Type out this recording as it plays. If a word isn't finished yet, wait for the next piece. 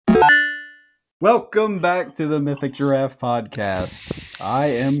Welcome back to the Mythic Giraffe podcast. I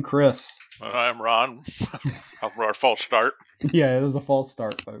am Chris. I'm Ron. For our false start. Yeah, it was a false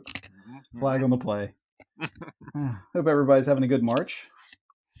start, folks. Flag on the play. Hope everybody's having a good March.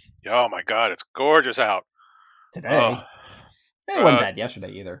 Oh my God, it's gorgeous out. Today. Oh, It wasn't bad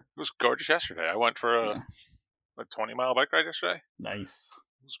yesterday either. It was gorgeous yesterday. I went for a 20-mile bike ride yesterday. Nice.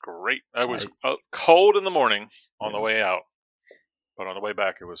 It was great. I was cold in the morning on the way out, but on the way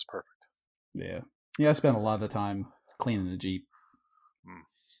back it was perfect. Yeah, I spent a lot of the time cleaning the Jeep.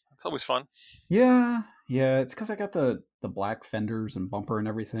 It's always fun. Yeah, it's because I got the black fenders and bumper and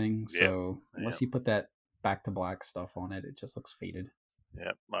everything, so unless you put that back to black stuff on it, it just looks faded.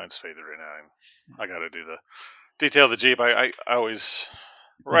 Yeah, mine's faded right now. I got to do the detail of the Jeep. I always,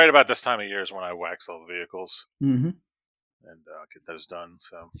 right about this time of year is when I wax all the vehicles and get those done.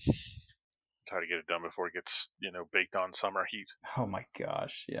 So try to get it done before it gets, baked on summer heat. Oh my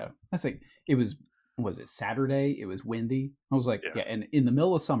gosh, yeah. That's like, was it Saturday? It was windy. I was like, and in the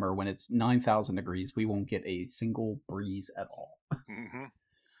middle of summer when it's 9,000 degrees, we won't get a single breeze at all.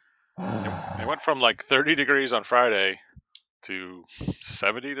 It went from like 30 degrees on Friday to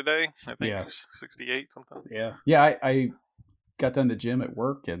 70 today. I think it was 68 something. Yeah. I got done the gym at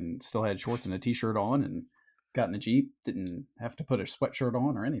work and still had shorts and a t-shirt on and got in the Jeep. Didn't have to put a sweatshirt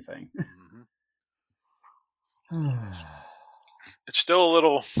on or anything. It's still a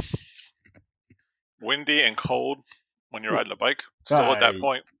little windy and cold when you're riding a bike. Still at that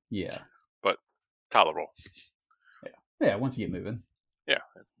point. Yeah. But tolerable. Yeah, once you get moving. Yeah.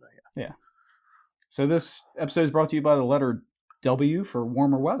 So this episode is brought to you by the letter W for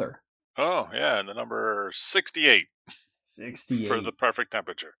warmer weather. Oh, yeah, and the number 68. 68. For the perfect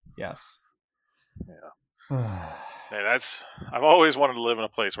temperature. Yes. Yeah. I've always wanted to live in a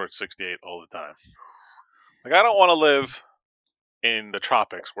place where it's 68 all the time. Like, I don't want to live in the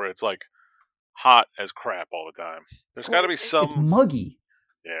tropics where it's like hot as crap all the time. There's got to be some. It's muggy.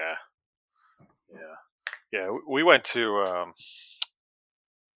 Yeah. We went to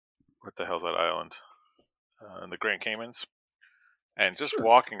what the hell's that island? In the Grand Caymans, and just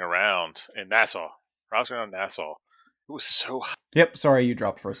walking around in Nassau. Browsing around Nassau, it was so hot. Yep. Sorry, you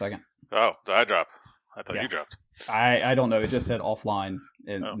dropped for a second. Oh, did I drop? I thought you dropped. I don't know. It just said offline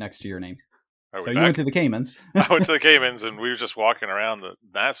next to your name. So you went to the Caymans. I went to the Caymans, and we were just walking around the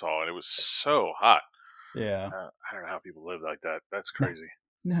Nassau, and it was so hot. Yeah. I don't know how people live like that. That's crazy.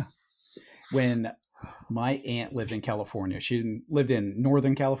 No. When my aunt lived in California, she lived in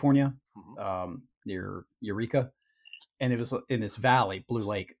Northern California, near Eureka, and it was in this valley, Blue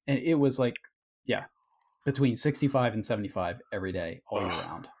Lake, and it was like, between 65 and 75 every day, all year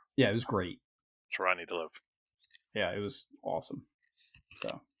round. Yeah, it was great. That's where I need to live. Yeah, it was awesome.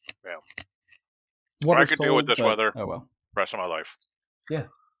 So. Yeah. I could deal with this weather. Oh well. Rest of my life. Yeah.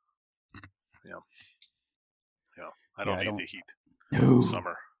 I don't need the heat. No.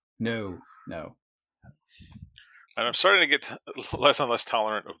 Summer. No. And I'm starting to get less and less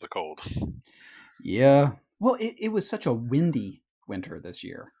tolerant of the cold. Yeah. Well, it was such a windy winter this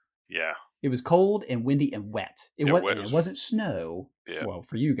year. Yeah. It was cold and windy and wet. It wasn't snow. Yeah. Well,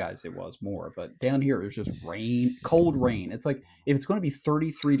 for you guys it was more, but down here it was just rain, cold rain. It's like, if it's going to be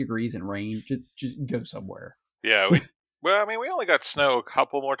 33 degrees and rain, just go somewhere. Yeah. We only got snow a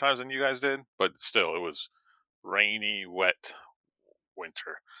couple more times than you guys did, but still, it was rainy, wet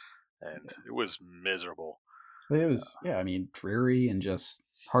winter, and it was miserable. It was, dreary and just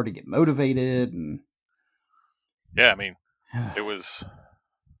hard to get motivated. And it was.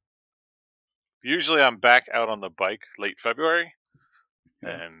 Usually, I'm back out on the bike late February,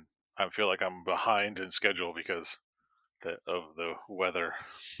 and I feel like I'm behind in schedule because of the weather.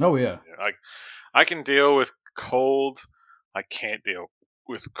 Oh yeah. I can deal with cold. I can't deal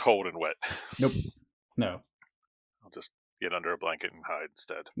with cold and wet. Nope. No. I'll just get under a blanket and hide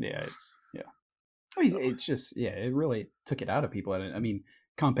instead. Yeah, it's just, it really took it out of people. I mean,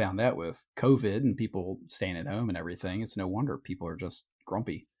 compound that with COVID and people staying at home and everything. It's no wonder people are just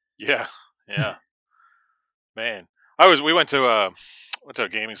grumpy. Yeah. Man, we went to a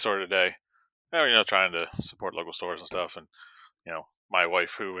gaming store today. Trying to support local stores and stuff, and my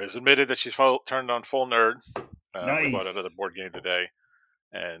wife, who has admitted that she's turned on full nerd. Nice. We bought another board game today,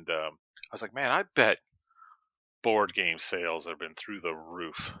 and I was like, man, I bet board game sales have been through the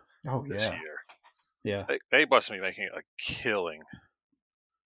roof this year. Yeah. They must be making a killing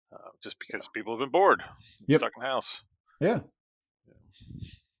just because people have been bored, stuck in the house. Yeah.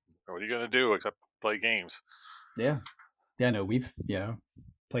 What are you going to do except play games? Yeah. Yeah, no, we've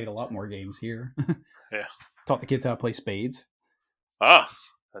played a lot more games here. Yeah. Taught the kids how to play spades.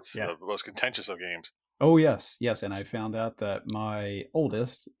 That's the most contentious of games. Oh yes, yes, and I found out that my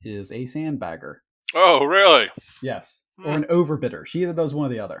oldest is a sandbagger. Oh, really? Yes, or an overbidder. She either does one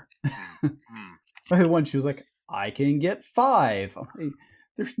or the other. By the one, she was like, "I can get 5." I'm like,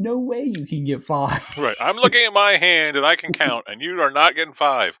 there's no way you can get 5. Right. I'm looking at my hand and I can count, and you are not getting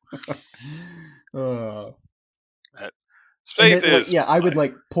 5. Spades then, is I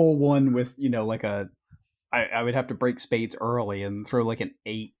would pull one with like I would have to break spades early and throw like an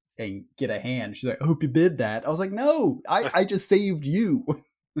 8 and get a hand. She's like, "I hope you bid that." I was like, "No, I just saved you."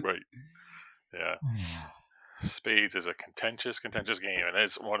 Right. Yeah. Spades is a contentious game, and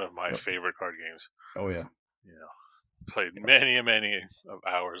it's one of my favorite card games. Oh yeah. Played many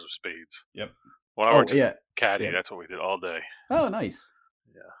hours of spades. Yep. When I worked as caddy, that's what we did all day. Oh, nice.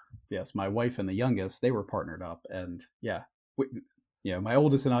 Yeah. Yes, my wife and the youngest, they were partnered up, and my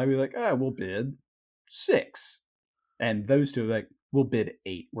oldest and I would be like, we'll bid 6, and those two are like, we'll bid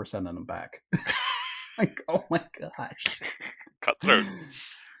 8. We're sending them back. Like, oh my gosh. Cutthroat.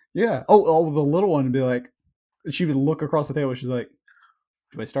 Yeah. Oh, the little one would be like, she would look across the table. She's like,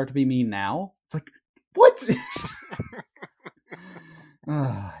 "Do I start to be mean now?" It's like, what?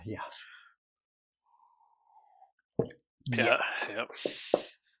 Yeah. Yeah.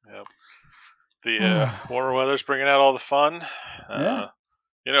 Yep. The warmer weather's bringing out all the fun. It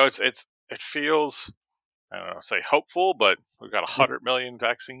feels, I don't know, say hopeful, but we've got 100 million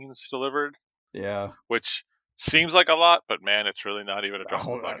vaccines delivered. Yeah. Which seems like a lot, but man, it's really not even a drop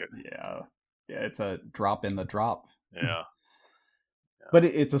in the bucket. Yeah. Yeah, it's a drop in the drop. Yeah. But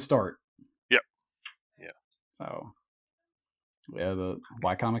it's a start. Yep. Yeah. So, the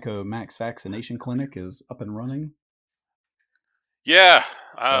Wicomico Max Vaccination Clinic is up and running. Yeah.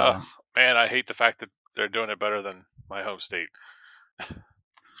 Man, I hate the fact that they're doing it better than my home state.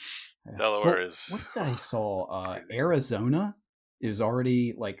 Delaware is. What's that I saw? Arizona is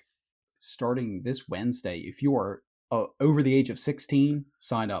already starting this Wednesday. If you are over the age of 16,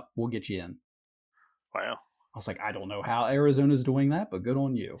 sign up. We'll get you in. Wow. I was like, I don't know how Arizona's doing that, but good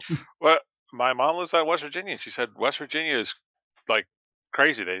on you. Well, my mom lives out in West Virginia, and she said West Virginia is like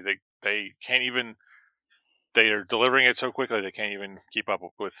crazy. They can't even. They are delivering it so quickly they can't even keep up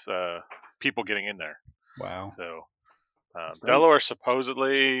with people getting in there. Wow. So Delaware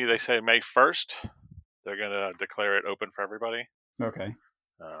supposedly, they say May 1st, they're going to declare it open for everybody. Okay.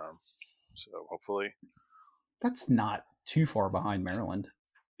 So hopefully. That's not too far behind Maryland.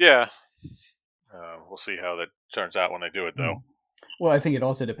 Yeah. We'll see how that turns out when they do it, though. Well, I think it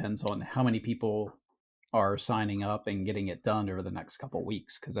also depends on how many people are signing up and getting it done over the next couple of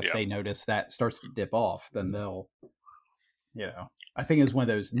weeks. Because if they notice that starts to dip off, then they'll, I think it's one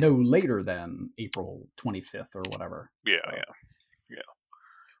of those no later than April 25th or whatever. Yeah.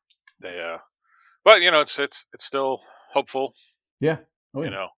 They, but it's still hopeful. Yeah.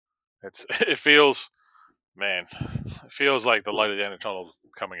 It feels like the light at the end of the tunnel is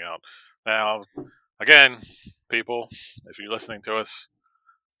coming out. Now, again, people, if you're listening to us,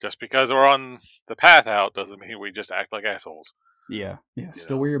 just because we're on the path out doesn't mean we just act like assholes. Yeah.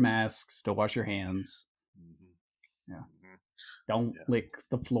 Still wear your mask. Still wash your hands. Mm-hmm. Yeah. Mm-hmm. Don't lick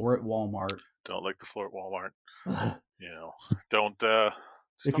the floor at Walmart. Don't lick the floor at Walmart. Don't.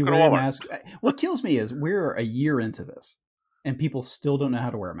 If you wear a mask, what kills me is we're a year into this, and people still don't know how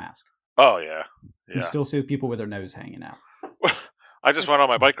to wear a mask. Oh yeah. You still see people with their nose hanging out. I just went on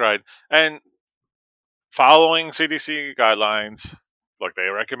my bike ride, and following CDC guidelines, like they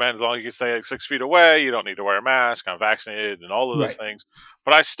recommend, as long as you stay 6 feet away, you don't need to wear a mask. I'm vaccinated and all of those things,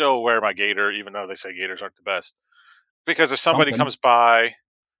 but I still wear my gaiter, even though they say gaiters aren't the best. Because if somebody comes by,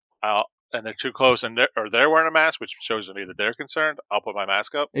 and they're too close, and they're wearing a mask, which shows to me that they're concerned, I'll put my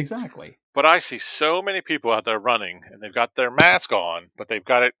mask up. Exactly. But I see so many people out there running, and they've got their mask on, but they've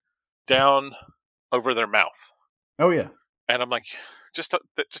got it down over their mouth. Oh yeah. And I'm like, just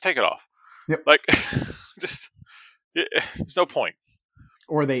take it off. Yep. There's no point.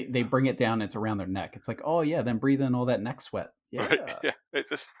 Or they bring it down, it's around their neck. It's like, oh yeah, then breathe in all that neck sweat. Yeah. Right? Yeah. It's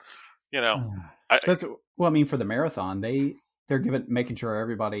just, for the marathon, they're making sure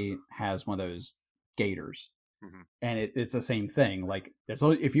everybody has one of those gaiters. Mm-hmm. And it's the same thing. Like,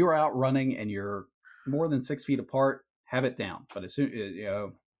 if you're out running and you're more than 6 feet apart, have it down. But as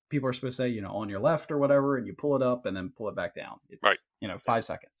soon people are supposed to say, on your left or whatever, and you pull it up and then pull it back down. It's, right. 5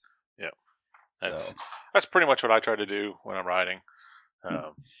 seconds. Yeah. That's pretty much what I try to do when I'm riding.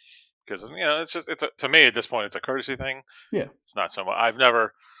 Because, to me at this point, it's a courtesy thing. Yeah. It's not so much.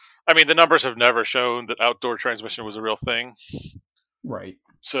 The numbers have never shown that outdoor transmission was a real thing. Right.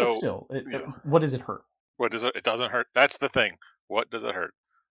 So, but still, what does it hurt? What does it? It doesn't hurt. That's the thing. What does it hurt?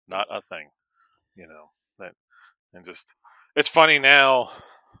 Not a thing. It's funny now.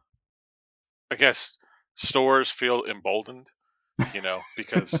 I guess stores feel emboldened,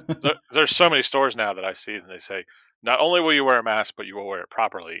 because there's so many stores now that I see and they say, not only will you wear a mask, but you will wear it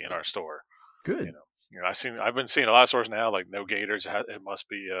properly in our store. Good. I've been seeing a lot of stores now, like no gaiters. It must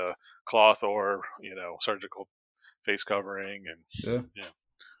be a cloth or surgical face covering, and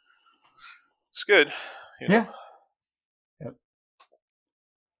it's good. Yeah. Yep.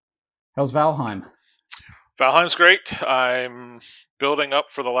 How's Valheim? Valheim's great. I'm building up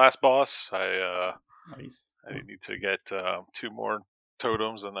for the last boss. Nice. I need to get 2 more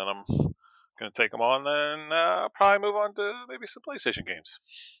totems, and then I'm going to take them on. Then probably move on to maybe some PlayStation games.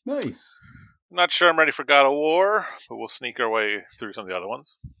 Nice. I'm not sure I'm ready for God of War, but we'll sneak our way through some of the other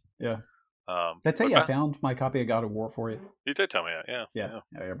ones. Yeah. Did I tell you I found my copy of God of War for you? You did tell me that, yeah.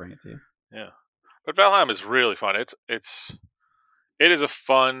 I gotta bring it to you. Yeah. But Valheim is really fun. It is a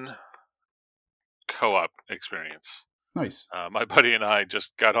fun co-op experience. Nice. My buddy and I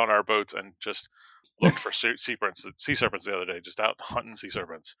just got on our boats and just looked for sea serpents the other day, just out hunting sea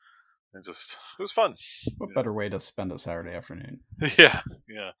serpents. It was fun. What better way to spend a Saturday afternoon? Yeah.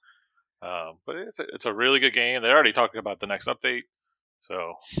 But it's a really good game. They're already talking about the next update,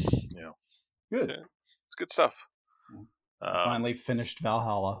 so good. It's good stuff. Finally finished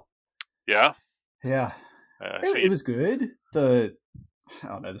Valhalla. Yeah. Yeah. It was good. I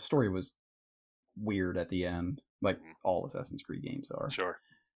don't know. The story was weird at the end, like all Assassin's Creed games are. Sure.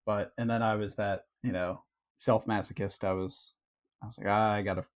 And then I was that self-masochist. I was like, I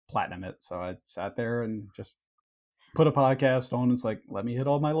gotta platinum it, so I sat there and just put a podcast on. It's like, let me hit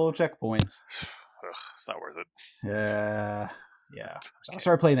all my little checkpoints. It's not worth it. Yeah. So I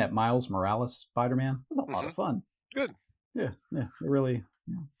started playing that Miles Morales Spider-Man. It was a lot of fun. Good. Yeah. It really,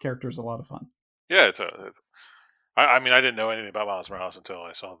 character's a lot of fun. Yeah, I mean, I didn't know anything about Miles Morales until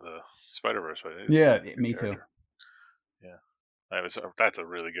I saw the Spider-Verse. But me too. Yeah, that's a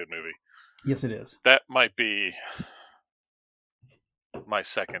really good movie. Yes, it is. That might be my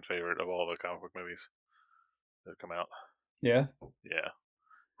second favorite of all the comic book movies that have come out. Yeah. Yeah,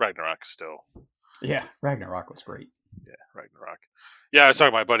 Ragnarok still. Yeah, Ragnarok was great. Yeah, Ragnarok. Yeah, I was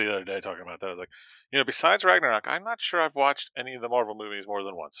talking to my buddy the other day talking about that. I was like, besides Ragnarok, I'm not sure I've watched any of the Marvel movies more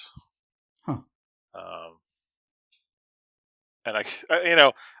than once. Huh. And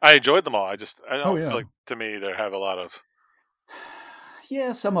I enjoyed them all. I don't feel like, to me, they have a lot of.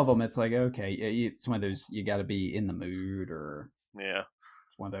 Yeah, some of them it's like, okay, it's one of those you got to be in the mood, or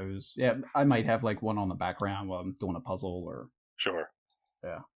it's one of those. Yeah, I might have like one on the background while I'm doing a puzzle, or sure.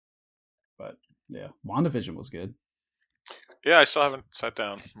 Yeah, but yeah, WandaVision was good. Yeah, I still haven't sat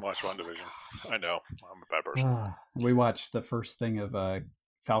down and watched WandaVision. I know I'm a bad person. We watched the first thing of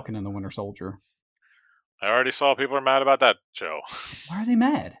Falcon and the Winter Soldier. I already saw people are mad about that show. Why are they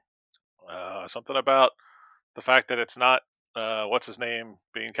mad? Something about the fact that it's not what's his name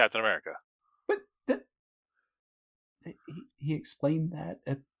being Captain America. But he explained that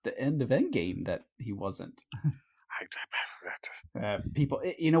at the end of Endgame that he wasn't. People,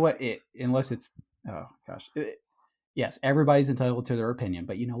 you know what? Unless it's yes, everybody's entitled to their opinion,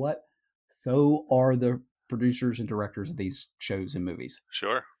 but you know what? So are the producers and directors of these shows and movies.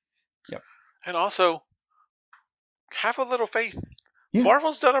 Sure. Yep. And also, have a little faith. Yeah.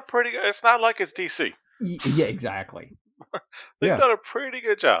 Marvel's done a pretty good. It's not like it's DC. Yeah, exactly. They've done a pretty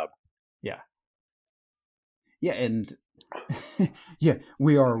good job. Yeah. Yeah, and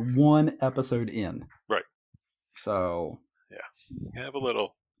we are one episode in. Right. So. Yeah. Have a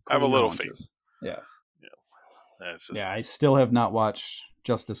little faith. Yeah. Just... Yeah, I still have not watched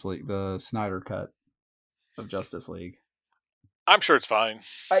Justice League, the Snyder cut of Justice League. I'm sure it's fine.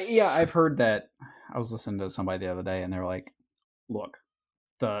 I've heard that. I was listening to somebody the other day, and they're like, look,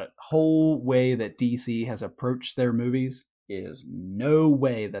 the whole way that DC has approached their movies is no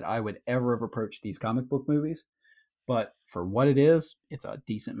way that I would ever have approached these comic book movies. But for what it is, it's a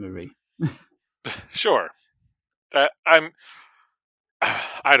decent movie. Sure. I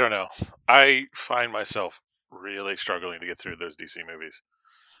don't know. I find myself really struggling to get through those DC movies.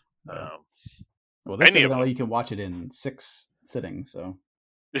 Well, this is you can watch it in 6 sittings, so.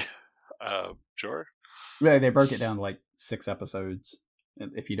 Sure. Yeah, they broke it down to like 6 episodes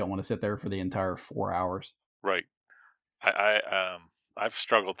if you don't want to sit there for the entire 4 hours. Right. I've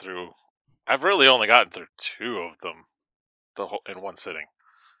struggled through. I've really only gotten through 2 of them in one sitting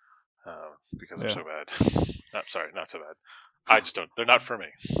because they're so bad. Not so bad. I just don't. They're not for me.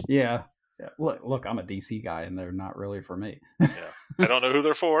 Yeah. Look, I'm a DC guy, and they're not really for me. Yeah. I don't know who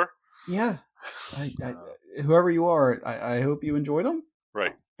they're for. Yeah. Whoever you are, I hope you enjoyed them.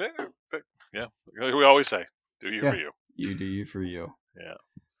 Right. Yeah. We always say, do you for you. You do you for you. Yeah.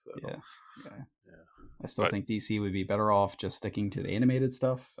 So, yeah. I still think DC would be better off just sticking to the animated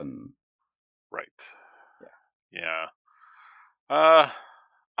stuff. And right.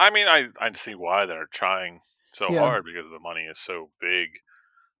 I mean, I see why they're trying so hard because the money is so big.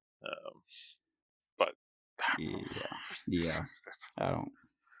 But yeah, I don't.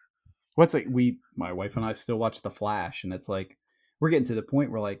 My wife and I still watch The Flash, and it's like we're getting to the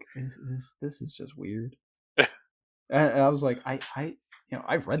point where like this is just weird. And I was like, I've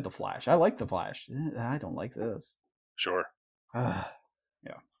read The Flash. I like The Flash. I don't like this. Sure. Yeah.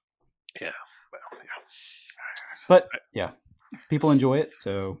 Yeah. Well, yeah. But yeah, people enjoy it.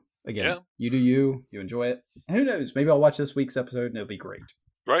 So again, you do you enjoy it. And who knows? Maybe I'll watch this week's episode and it'll be great.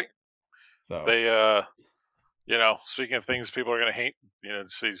 Right. So they, speaking of things people are going to hate,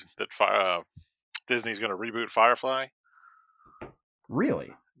 see that Disney's going to reboot Firefly.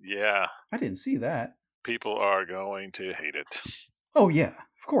 Really? Yeah. I didn't see that. People are going to hate it. Oh yeah,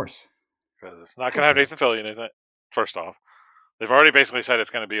 of course. Because it's not going to have Nathan Fillion, isn't it? First off, they've already basically said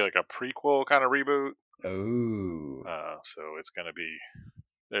it's going to be like a prequel kind of reboot. Oh. So there's going to be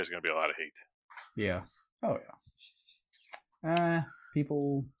a lot of hate. Yeah. Oh yeah.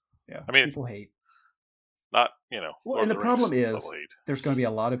 People. Yeah. I mean, people hate. Not Well, Lord and the problem is hate. There's going to be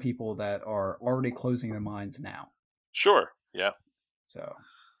a lot of people that are already closing their minds now. Sure. Yeah. So.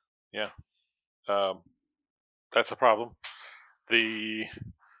 Yeah. That's a problem. The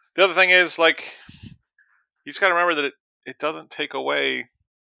other thing is, like, you just got to remember that it doesn't take away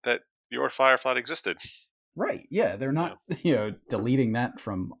that your Firefly existed. Right. Yeah, they're not, deleting that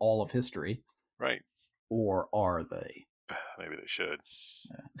from all of history. Right. Or are they? Maybe they should.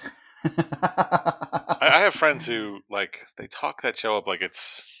 I have friends who, like, they talk that show up like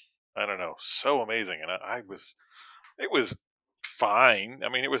it's, I don't know, so amazing, and it was fine. I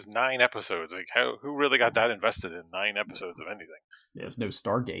mean, it was 9 episodes. Like, who really got that invested in 9 episodes of anything? Yeah, it's no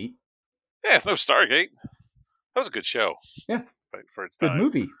Stargate. Yeah, it's no Stargate. That was a good show. Yeah, for its time. Good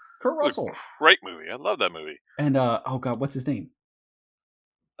movie. Kurt Russell. It was a great movie. I love that movie. And oh god, what's his name?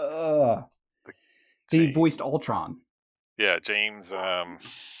 He voiced Ultron. Yeah, James.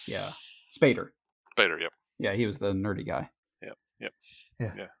 Yeah, Spader. Yep. Yeah, he was the nerdy guy. Yep.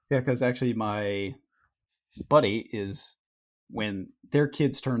 Yeah, because actually my buddy is, when their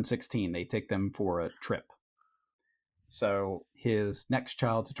kids turn 16, they take them for a trip. So his next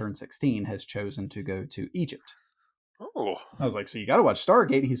child to turn 16 has chosen to go to Egypt. Oh. I was like, so you got to watch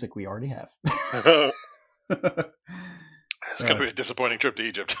Stargate. He's like, we already have. It's going to be a disappointing trip to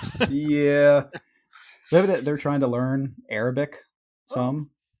Egypt. Yeah. They're trying to learn Arabic some.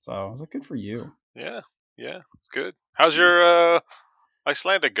 So I was like, good for you. Yeah, it's good. How's your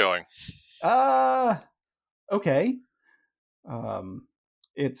Icelandic going? Okay.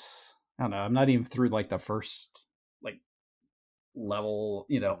 It's, I don't know, I'm not even through like the first level,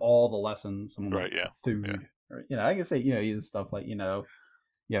 all the lessons. Right, yeah. Food. Yeah. Or, I can say, use stuff like,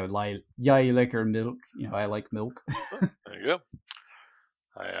 like, jag liker milk. I like milk. There you go.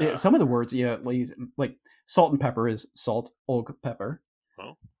 Some of the words, like salt and pepper is salt og pepper.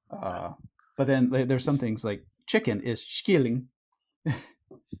 Oh. But then there's some things like chicken is skilling.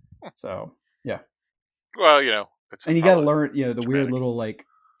 So yeah. Well, and you got to learn, the weird little like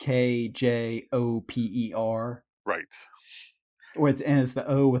KJOPER. Right. And it's the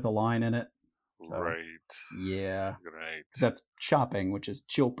O with a line in it. So, right. Yeah. Right. That's chopping, which is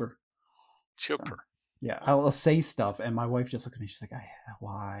chilper. Chilper. So, yeah, I'll say stuff, and my wife just looks at me. She's like,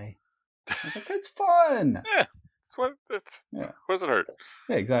 "Why?" I was like, "It's fun." Yeah. What does it hurt?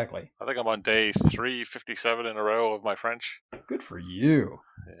 Yeah, exactly. I think I'm on day 357 in a row of my French. Good for you.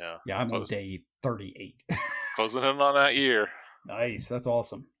 Yeah. Yeah, I'm on day 38. Closing in on that year. Nice. That's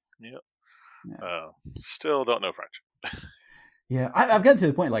awesome. Yep. Yeah. Still don't know French. Yeah, I've gotten to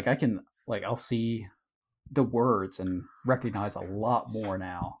the point, like, I can, like, I'll see the words and recognize a lot more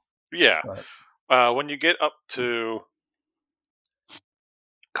now. Yeah. But, when you get up to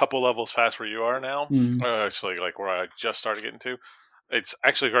couple levels past where you are now, actually, like where I just started getting to, it's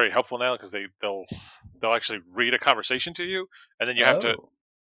actually very helpful now because they'll actually read a conversation to you, and then you have to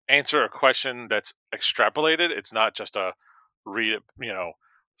answer a question that's extrapolated. It's not just a read it,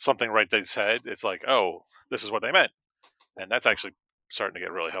 something right they said. It's like, oh, this is what they meant, and that's actually starting to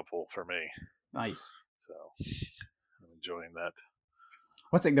get really helpful for me. Nice. So I'm enjoying that.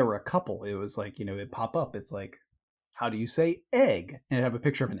 What's like there were a couple. It was like, it'd pop up. It's like, how do you say egg? And I have a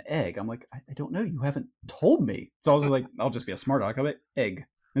picture of an egg. I'm like, I don't know. You haven't told me. So I was like, I'll just be a smart aleck. I'm like, egg.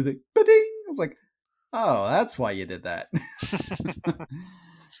 And it's like, ba-ding. I was like, oh, that's why you did that.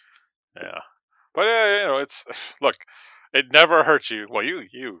 Yeah. But, it's, look, it never hurts you. Well,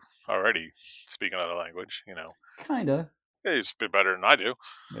 you already speak another language, Kinda. It's a bit better than I do.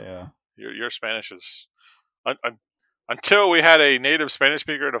 Yeah. Your Spanish is, until we had a native Spanish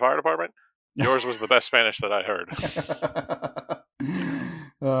speaker in the fire department, Yours was the best Spanish that I heard.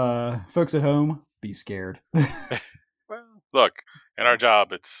 Folks at home, be scared. Well, look, in our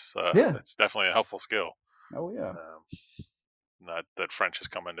job, it's Yeah. it's definitely a helpful skill. Oh yeah. Not that French has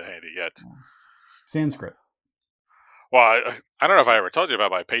come into handy yet. Sanskrit. Well, I don't know if I ever told you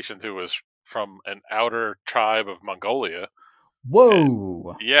about my patient who was from an outer tribe of Mongolia.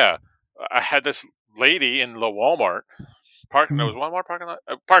 Whoa. And, yeah, I had this lady in the Walmart parking. There was Walmart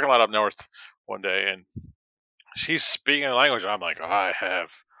parking lot up north one day, and she's speaking a language. And I'm like, I have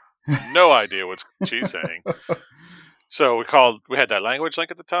no idea what she's saying. So we had that language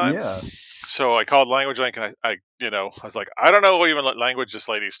link at the time. Yeah. So I called language link, and I was like, I don't know even what language this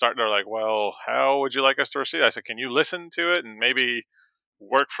lady's starting. They're like, well, how would you like us to proceed? I said, can you listen to it and maybe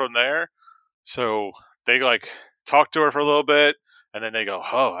work from there? So they like talk to her for a little bit, and then they go,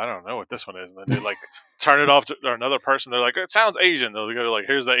 oh, I don't know what this one is, and then they like turn it off to another person. They're like, it sounds Asian. They'll go like,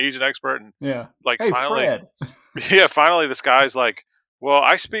 here's the Asian expert, and yeah, like hey, finally, Fred. yeah, finally this guy's like, well,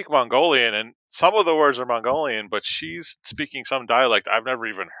 I speak Mongolian, and some of the words are Mongolian, but she's speaking some dialect I've never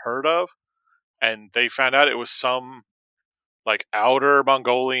even heard of. And they found out it was some like outer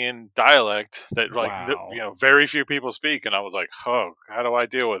Mongolian dialect that like wow. very few people speak. And I was like, oh, how do I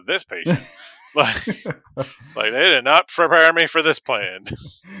deal with this patient? like they did not prepare me for this plan.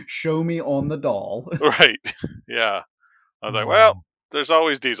 Show me on the doll. Right. Yeah. I was like, well, there's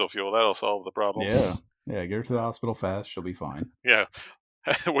always diesel fuel. That'll solve the problem. Yeah. Yeah, get her to the hospital fast. She'll be fine. Yeah.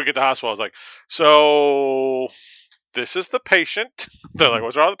 We get to the hospital. I was like, so this is the patient. They're like,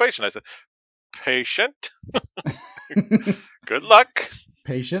 what's wrong with the patient? I said, patient. Good luck.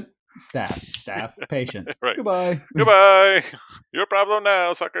 Patient, staff, patient. Right. Goodbye. Your problem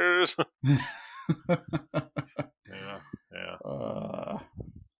now, suckers. Yeah.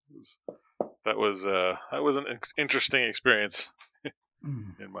 That was an interesting experience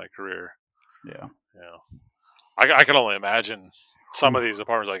in my career. Yeah. I can only imagine some of these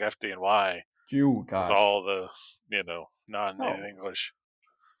apartments like FDNY with all the non-native English.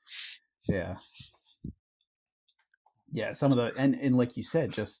 Yeah. Yeah, some of the and like you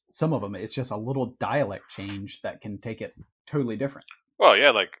said, just some of them, it's just a little dialect change that can take it totally different. Well,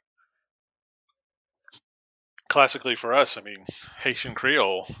 yeah, like classically for us, I mean, Haitian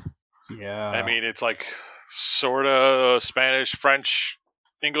Creole. Yeah. I mean, it's like sort of Spanish, French,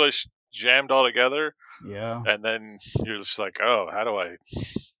 English jammed all together. Yeah. And then you're just like, oh, how do I?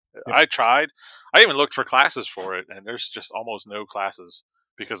 Yep. I tried. I even looked for classes for it, and there's just almost no classes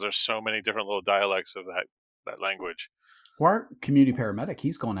because there's so many different little dialects of that language. Well, our community paramedic,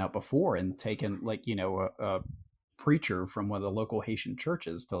 he's gone out before and taken like a preacher from one of the local Haitian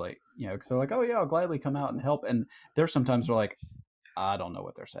churches to like because they're like, oh yeah, I'll gladly come out and help. And there's sometimes they're like, I don't know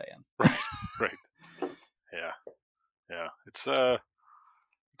what they're saying. Right. Yeah. It's a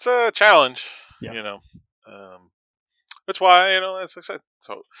challenge. Yeah. That's why as I said.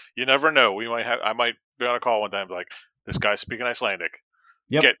 So you never know. I might be on a call one time like, this guy's speaking Icelandic.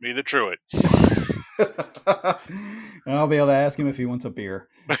 Yep. Get me the Truett. And I'll be able to ask him if he wants a beer.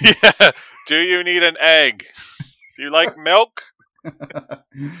 Yeah. Do you need an egg? Do you like milk?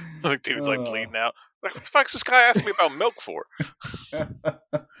 Like dude's like bleeding out. Like, what the fuck's this guy asking me about milk for?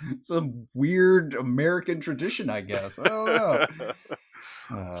 Some weird American tradition, I guess. I don't know.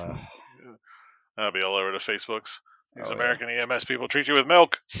 That'll be all over the Facebooks. These American EMS people treat you with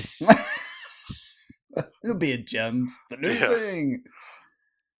milk. It'll be a gems. The new thing.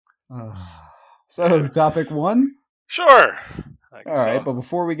 So, topic 1? Sure. All right, but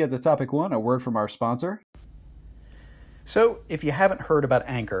before we get to topic 1, a word from our sponsor. So, if you haven't heard about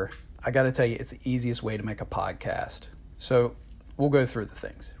Anchor, I got to tell you, it's the easiest way to make a podcast. So, we'll go through the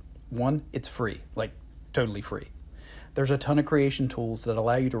things. 1, it's free, like totally free. There's a ton of creation tools that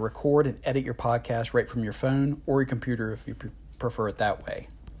allow you to record and edit your podcast right from your phone or your computer if you prefer it that way.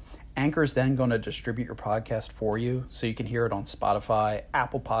 Anchor is then going to distribute your podcast for you so you can hear it on Spotify,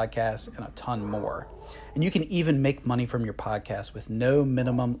 Apple Podcasts, and a ton more. And you can even make money from your podcast with no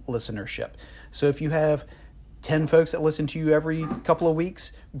minimum listenership. So if you have 10 folks that listen to you every couple of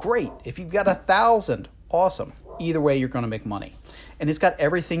weeks, great. If you've got 1,000, awesome. Either way, you're going to make money. And it's got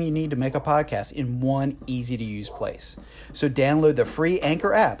everything you need to make a podcast in one easy-to-use place. So download the free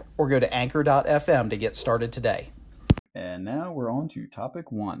Anchor app or go to anchor.fm to get started today. And now we're on to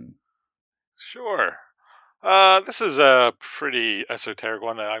topic 1. Sure. This is a pretty esoteric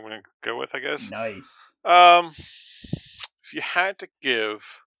one that I'm going to go with, I guess. Nice. If you had to give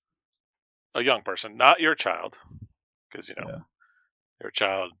a young person, not your child, because, your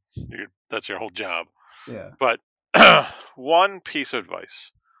child, that's your whole job. Yeah. But one piece of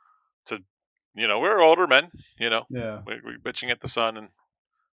advice to, we're older men, Yeah. we're bitching at the sun and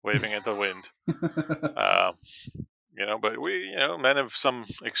waving at the wind. But we, men of some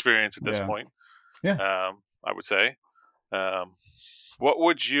experience at this point. Yeah. I would say. What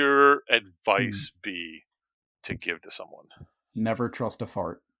would your advice be to give to someone? Never trust a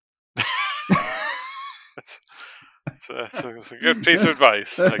fart. That's a good piece of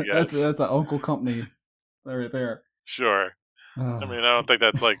advice, I guess. That's an Uncle Company right there. Sure. I mean, I don't think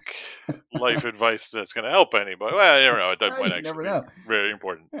that's like life advice that's going to help anybody. Well, you never know. That might actually be very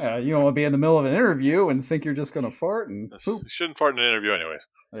important. Yeah, you don't want to be in the middle of an interview and think you're just going to fart and poop. You shouldn't fart in an interview anyways.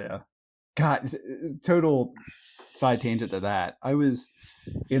 Yeah. God, total side tangent to that. I was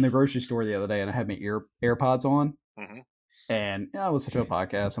in the grocery store the other day and I had my AirPods on. Mm-hmm. And I listened to a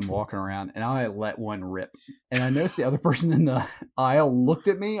podcast. I'm walking around and I let one rip. And I noticed the other person in the aisle looked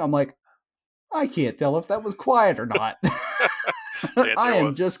at me. I'm like, I can't tell if that was quiet or not. I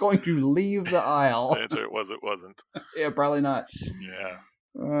am just going to leave the aisle. The answer it wasn't. Yeah, probably not. Yeah.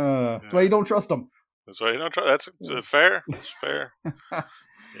 That's why you don't trust them. That's why you don't trust. That's fair. That's fair.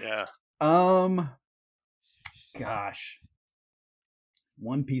 Yeah. Gosh.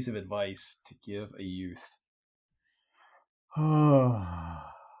 One piece of advice to give a youth. I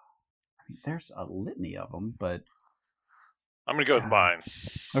mean, there's a litany of them, but I'm gonna go with mine.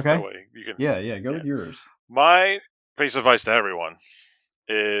 Okay. That way you can. Yeah. Go with yours. My piece of advice to everyone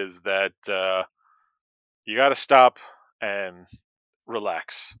is that you got to stop and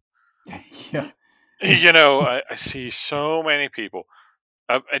relax. Yeah. I see so many people.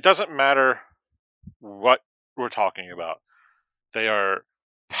 It doesn't matter what we're talking about. They are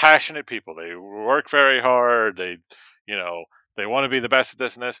passionate people. They work very hard. They want to be the best at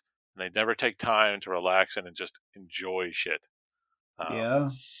this and this, and they never take time to relax and just enjoy shit.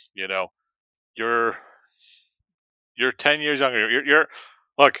 You're 10 years younger.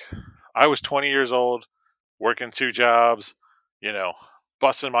 Look, I was 20 years old, working 2 jobs,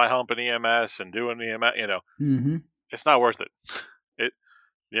 busting my hump in EMS and doing EMS, Mm-hmm. It's not worth it.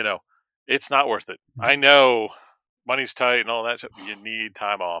 It's not worth it. I know money's tight and all that shit. You need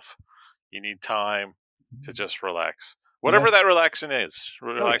time off. You need time to just relax. Whatever that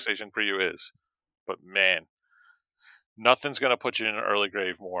relaxation for you is. But man, nothing's going to put you in an early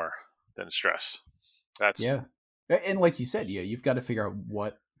grave more than stress. And like you said, you've got to figure out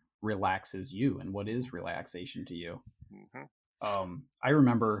what relaxes you and what is relaxation to you. Mm-hmm. I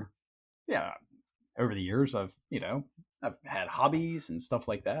remember, over the years, I've had hobbies and stuff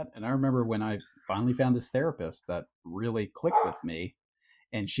like that. And I remember when I finally found this therapist that really clicked with me,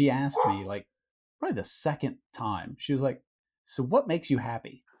 and she asked me, like, probably the second time, she was like, "So what makes you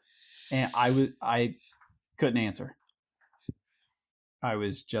happy?" And I couldn't answer. I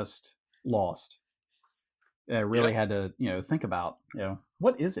was just lost. I really had to, think about,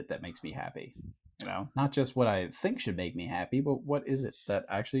 what is it that makes me happy? Not just what I think should make me happy, but what is it that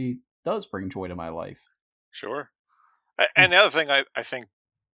actually does bring joy to my life? Sure. And the other thing I think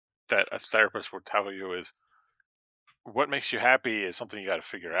that a therapist would tell you is what makes you happy is something you got to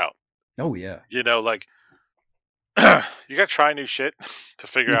figure out. Oh, yeah. Like you got to try new shit to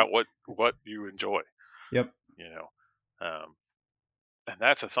figure out what you enjoy. Yep. And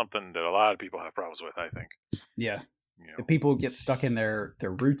that's something that a lot of people have problems with, I think. Yeah. If people get stuck in their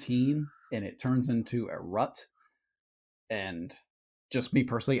routine and it turns into a rut. And just me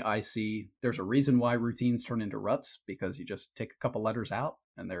personally, I see there's a reason why routines turn into ruts, because you just take a couple letters out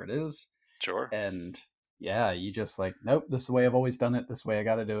and there it is. Sure. And you just like, nope, this is the way I've always done it. This way I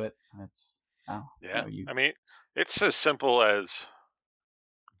got to do it. I mean, it's as simple as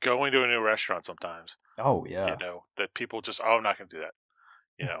going to a new restaurant sometimes. Oh, yeah. That people just, I'm not going to do that.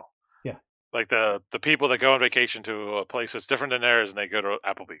 Yeah. Like the people that go on vacation to a place that's different than theirs and they go to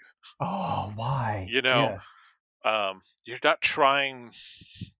Applebee's. Oh, why? You're not trying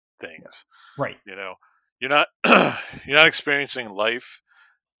things. Right. You're not experiencing life,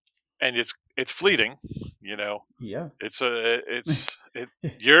 and it's fleeting. Yeah.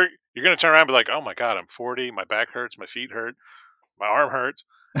 You're gonna turn around and be like, oh my God, I'm 40. My back hurts. My feet hurt. My arm hurts.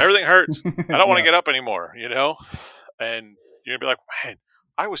 Everything hurts. I don't want to get up anymore. And you're gonna be like, man,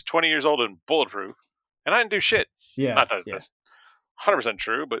 I was 20 years old and bulletproof, and I didn't do shit. Yeah. Not that that's 100%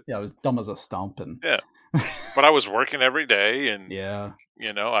 true, but I was dumb as a stump, and but I was working every day, and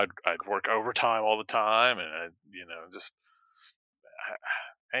I'd work overtime all the time, and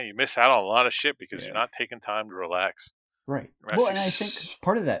you miss out on a lot of shit because you're not taking time to relax. Right. Well, and I think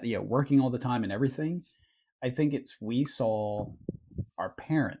part of that, working all the time and everything, I think we saw our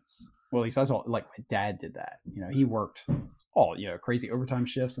parents. Well, at least I saw, like, my dad did that. He worked all, crazy overtime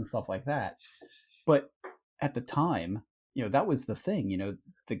shifts and stuff like that. But at the time, that was the thing.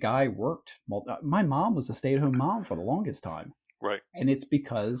 The guy worked. My mom was a stay-at-home mom for the longest time. Right. And it's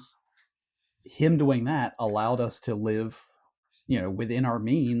because him doing that allowed us to live, within our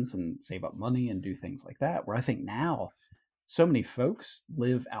means and save up money and do things like that. Where I think now so many folks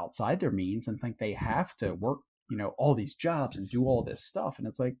live outside their means and think they have to work, all these jobs and do all this stuff. And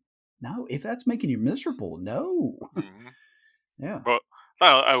it's like, no, if that's making you miserable, no. Mm-hmm. Yeah. But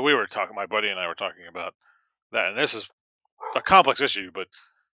my buddy and I were talking about that, and this is a complex issue, but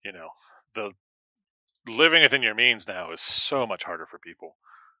the living within your means now is so much harder for people.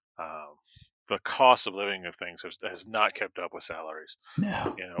 The cost of living of things has not kept up with salaries.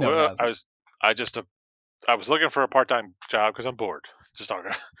 No. I was looking for a part-time job because I'm bored. Just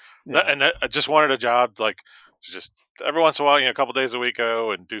talking, I just wanted a job like to just every once in a while, a couple days a week,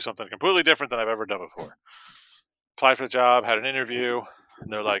 go and do something completely different than I've ever done before. Applied for the job, had an interview,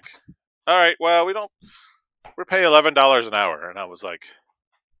 and they're like, "All right, well, we pay $11 an hour," and I was like,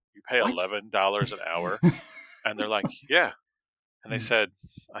 "You pay $11 an hour?" And they're like, "Yeah," and I said,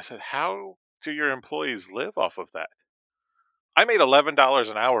 "How do your employees live off of that?" I made $11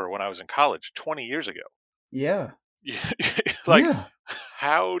 an hour when I was in college 20 years ago. Yeah.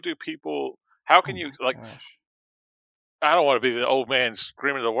 How do people? How can you like? Gosh. I don't want to be the old man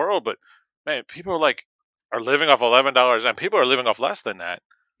screaming at the world, but man, people are living off $11, and people are living off less than that.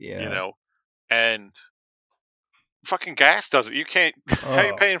 Yeah. And fucking gas doesn't. You can't. How are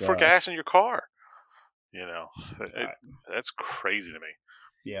you paying for gas in your car? That's crazy to me.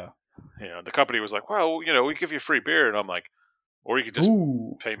 Yeah. The company was like, well, we give you free beer, and I'm like, or you could just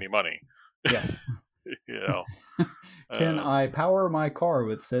pay me money. Yeah. Can I power my car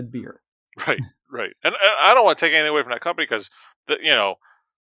with said beer? Right. And I don't want to take anything away from that company because,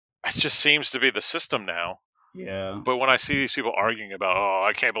 it just seems to be the system now. Yeah. But when I see these people arguing about,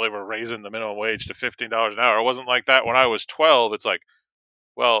 I can't believe we're raising the minimum wage to $15 an hour. It wasn't like that when I was 12. It's like,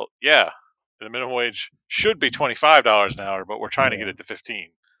 well, yeah, the minimum wage should be $25 an hour, but we're trying to get it to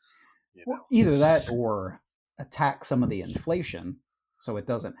 15. Well, either that or attack some of the inflation so it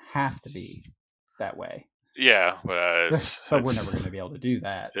doesn't have to be that way. Yeah, but we're never going to be able to do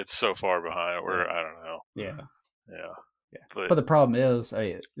that. It's so far behind. I don't know. Yeah. But the problem is,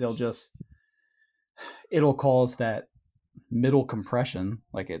 it'll cause that middle compression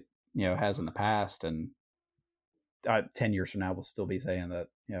like it has in the past, and 10 years from now we'll still be saying that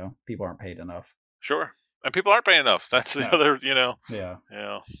people aren't paid enough. Sure, and people aren't paying enough. That's the other. Yeah.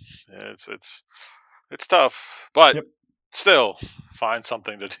 It's tough, but still find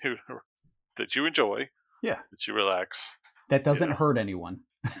something to do that you enjoy. Yeah. That you relax. That doesn't hurt anyone.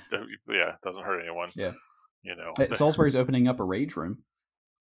 Yeah, it doesn't hurt anyone. Yeah. Salisbury's opening up a rage room.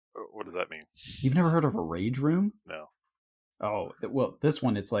 What does that mean? You've never heard of a rage room? No. Oh, well, this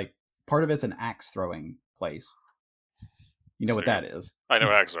one, it's like part of it's an axe throwing place. You know what that is? I know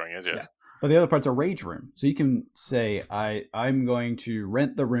what axe throwing is, yes. Yeah. But the other part's a rage room. So you can say, I'm going to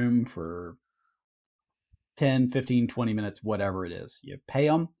rent the room for 10, 15, 20 minutes, whatever it is. You pay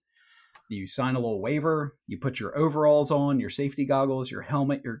them. You sign a little waiver. You put your overalls on, your safety goggles, your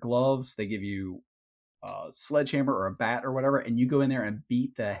helmet, your gloves. They give you a sledgehammer or a bat or whatever, and you go in there and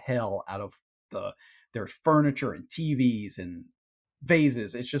beat the hell out of their furniture and TVs and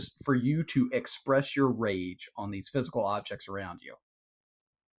vases. It's just for you to express your rage on these physical objects around you.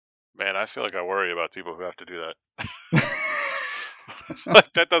 Man, I feel like I worry about people who have to do that.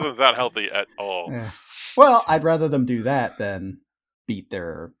 That doesn't sound healthy at all. Yeah. Well, I'd rather them do that than beat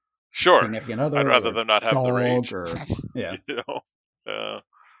their significant other. I'd rather them not have the rage. Yeah.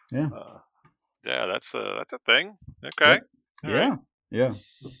 Yeah, that's a thing. Okay. Yep. Yeah.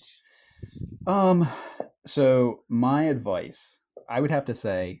 So my advice, I would have to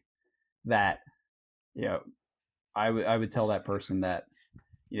say that, I would tell that person that,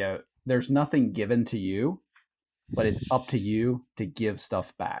 there's nothing given to you, but it's up to you to give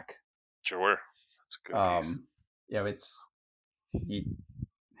stuff back. Sure. That's a good piece.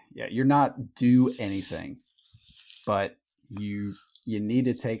 You're not due anything, but you need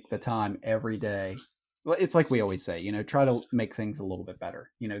to take the time every day. Well, it's like we always say, try to make things a little bit better,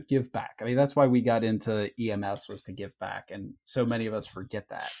 give back. I mean, that's why we got into EMS, was to give back. And so many of us forget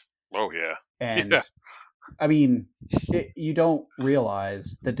that. Oh, yeah. And I mean, you don't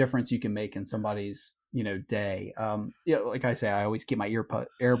realize the difference you can make in somebody's, day. Like I say, I always keep my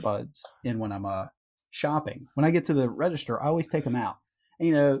earbuds in when I'm shopping. When I get to the register, I always take them out.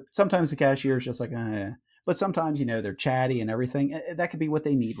 And, sometimes the cashier is just like, but sometimes, they're chatty and everything. That could be what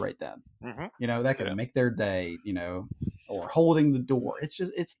they need right then. Mm-hmm. That could make their day, or holding the door. It's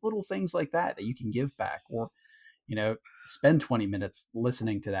little things like that you can give back, or, spend 20 minutes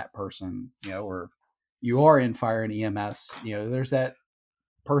listening to that person, or you are in fire and EMS, there's that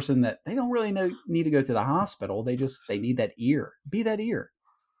person that they don't really need to go to the hospital. They need that ear. Be that ear.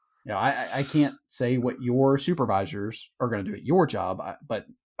 I can't say what your supervisors are going to do at your job, but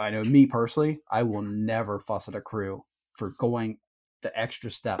I know me personally, I will never fuss at a crew for going the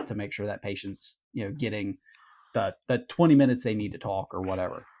extra step to make sure that patient's, getting the 20 minutes they need to talk or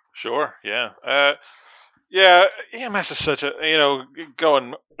whatever. Sure. Yeah. Yeah. EMS is such a,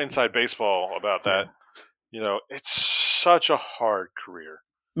 going inside baseball about that, it's such a hard career.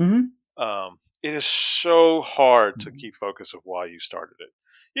 Mm-hmm. It is so hard to keep focus of why you started it.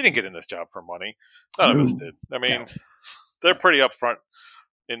 You didn't get in this job for money. None of us did. I mean, they're pretty upfront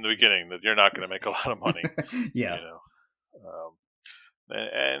in the beginning that you're not going to make a lot of money. Yeah.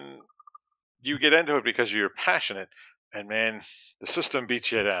 And you get into it because you're passionate, and man, the system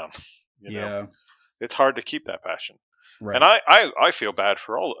beats you down. It's hard to keep that passion. Right. And I feel bad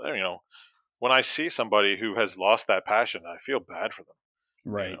for all, when I see somebody who has lost that passion, I feel bad for them.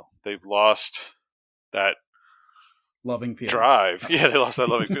 Right. They've lost that loving feeling. Drive. Yeah, they lost that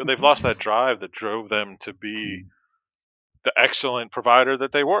loving feeling. They've lost that drive that drove them to be the excellent provider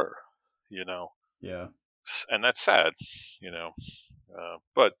that they were, Yeah. And that's sad,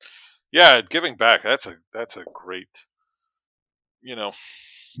 but yeah, giving back, that's a great,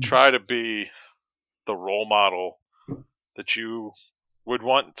 try to be the role model that you would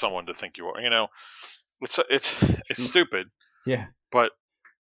want someone to think you are. It's stupid. Yeah. But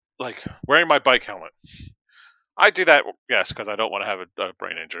like wearing my bike helmet, I do that, yes, because I don't want to have a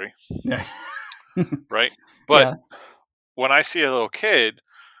brain injury. Yeah. Right? But when I see a little kid,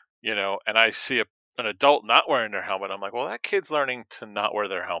 and I see an adult not wearing their helmet, I'm like, well, that kid's learning to not wear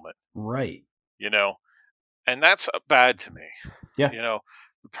their helmet. Right. And that's bad to me. Yeah.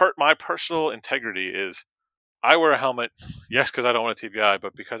 My personal integrity is I wear a helmet, yes, because I don't want a TBI,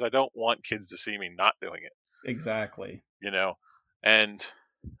 but because I don't want kids to see me not doing it. Exactly. And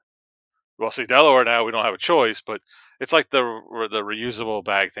well, see, Delaware now we don't have a choice, but it's like the reusable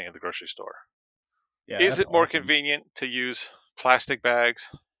bag thing at the grocery store. Yeah, is it more convenient to use plastic bags?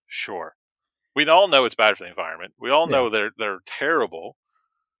 Sure. We all know it's bad for the environment. We all know they're terrible.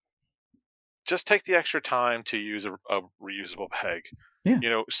 Just take the extra time to use a reusable bag.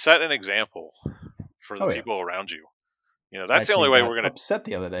 Yeah. Set an example for the people around you. That's the only way we're going to. Upset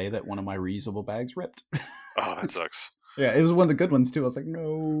the other day that one of my reusable bags ripped. Oh, that sucks. Yeah, it was one of the good ones too. I was like,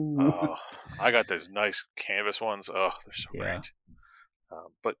 no. Oh, I got those nice canvas ones. Oh, they're so great.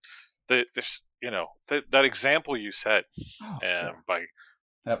 But there's, that example you set, by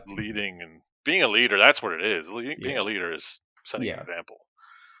leading and being a leader, that's what it is. Being a leader is setting an example.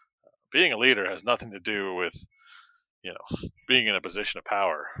 Being a leader has nothing to do with, being in a position of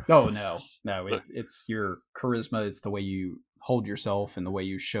power. Oh, no. It's your charisma. It's the way you hold yourself and the way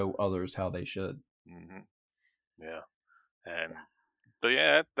you show others how they should. Mm-hmm. Yeah. But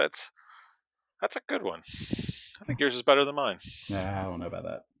yeah, that's a good one. I think yours is better than mine. Nah, I don't know about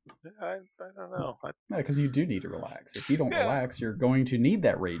that. I don't know. No, because you do need to relax. If you don't relax, you're going to need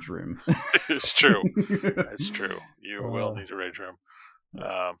that rage room. It's true. It's true. You will need a rage room.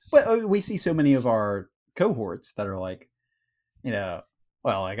 But we see so many of our cohorts that are like, I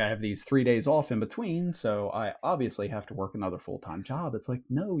have these 3 days off in between, so I obviously have to work another full-time job. It's like,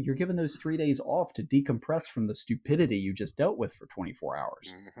 no, you're given those 3 days off to decompress from the stupidity you just dealt with for 24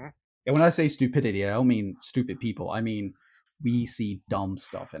 hours. Mm-hmm. And when I say stupidity, I don't mean stupid people. I mean, we see dumb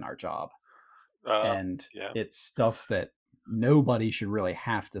stuff in our job. It's stuff that nobody should really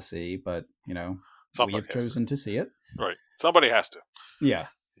have to see, but, we have chosen to see it. Right. Somebody has to. Yeah.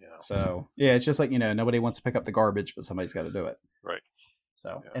 So, it's just like, nobody wants to pick up the garbage, but somebody's got to do it. Right.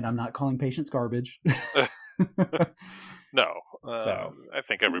 So, and I'm not calling patients garbage. No. I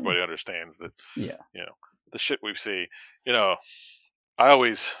think everybody understands that, the shit we see, I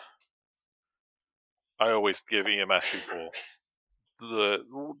always give EMS people the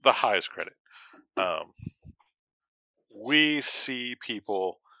highest credit. We see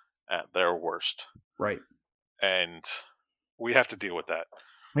people at their worst. Right. And we have to deal with that.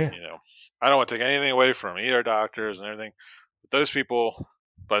 Yeah. I don't want to take anything away from ER doctors and everything. But those people,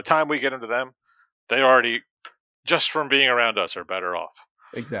 by the time we get into them, they already, just from being around us, are better off.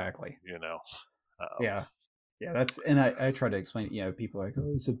 Exactly. Yeah. Yeah, that's, and I try to explain, people are like,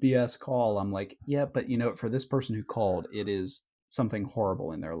 oh, it's a BS call. I'm like, yeah, but for this person who called, it is something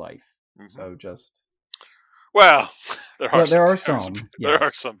horrible in their life. Mm-hmm. So just. Well, there are some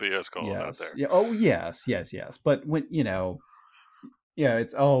BS calls out there. Yeah. Oh, yes. But when,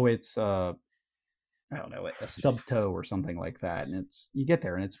 it's I don't know, a stubbed toe or something like that. And you get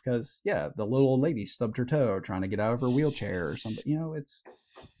there and it's because, the little old lady stubbed her toe trying to get out of her wheelchair or something.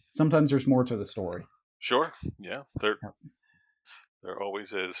 Sometimes there's more to the story. Sure. Yeah. There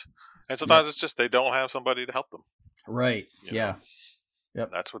always is. And sometimes it's just they don't have somebody to help them. Right. Yeah.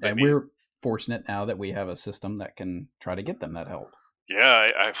 Yep. That's what they need. We're fortunate now that we have a system that can try to get them that help. Yeah,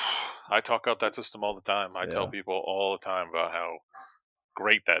 I talk up that system all the time. I tell people all the time about how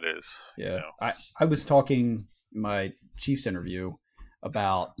great that is. Yeah. I was talking in my Chiefs interview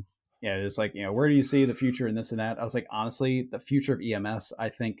about, it's like, where do you see the future in this and that? I was like, honestly, the future of EMS, I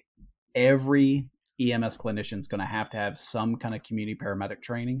think every EMS clinician is going to have some kind of community paramedic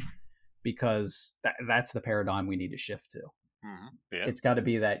training, because that's the paradigm we need to shift to. Mm-hmm. Yeah. It's got to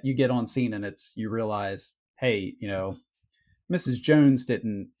be that you get on scene and you realize, hey, Mrs. Jones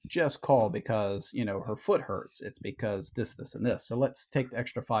didn't just call because, her foot hurts. It's because this, and this. So let's take the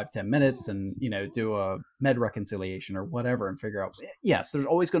extra 5-10 minutes and, do a med reconciliation or whatever and figure out, yes, there's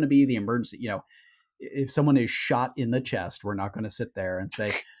always going to be the emergency. If someone is shot in the chest, we're not going to sit there and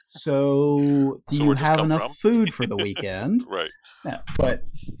say, so do you have enough food for the weekend? Right. Yeah, but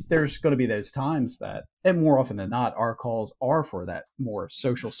there's going to be those times that, and more often than not, our calls are for that more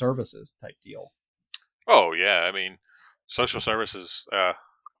social services type deal. Oh, yeah. I mean, social services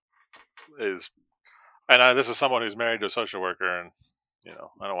is, and this is someone who's married to a social worker, and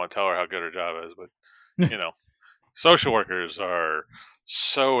I don't want to tell her how good her job is, but social workers are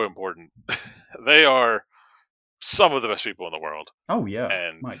so important. They are some of the best people in the world. Oh yeah,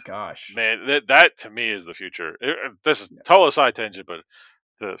 and my gosh, man, that to me is the future. This is total side tangent, but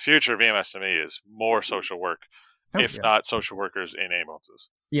the future of EMS to me is more social work, if not social workers in ambulances.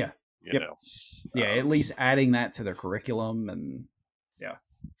 Yeah. You know. Yeah, at least adding that to their curriculum, and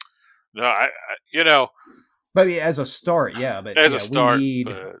No, I but as a start, but as a start, we need,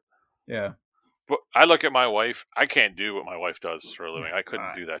 But I look at my wife. I can't do what my wife does for a living. I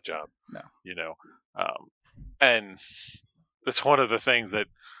couldn't do that job. No. And it's one of the things that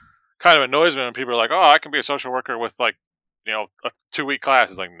kind of annoys me when people are like, "Oh, I can be a social worker with a 2-week class."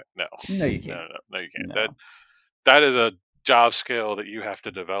 It's like, no, you can't. No, you can't. No. That is a job skill that you have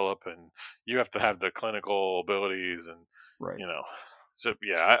to develop, and you have to have the clinical abilities, and So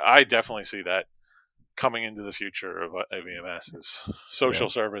yeah, I definitely see that coming into the future of EMS is social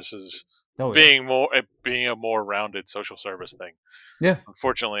services. Being a more rounded social service thing. Yeah.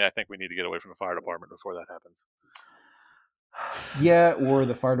 Unfortunately, I think we need to get away from the fire department before that happens. Yeah, or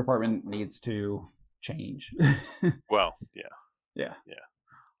the fire department needs to change. Well, yeah.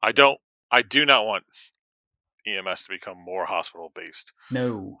 I do not want EMS to become more hospital based.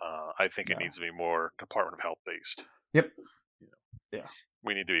 No. I think it needs to be more Department of Health based. Yep.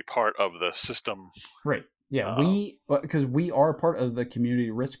 We need to be part of the system. Right. Yeah, because we are part of the community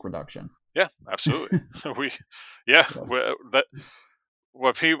risk reduction. Yeah, absolutely.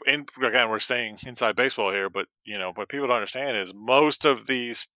 What people, again, we're staying inside baseball here, but what people don't understand is most of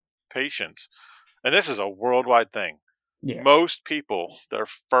these patients, and this is a worldwide thing. Yeah. Most people, their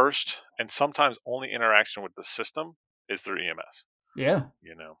first and sometimes only interaction with the system is through EMS. Yeah.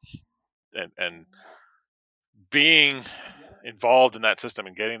 And being involved in that system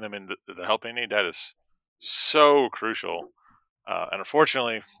and getting them in the help they need, that is so crucial. And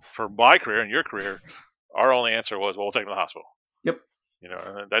unfortunately for my career and your career, our only answer was, well, we'll take them to the hospital. Yep.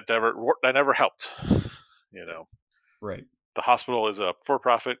 And that never helped. Right. The hospital is a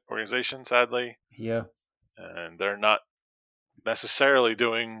for-profit organization, sadly. Yeah. And they're not necessarily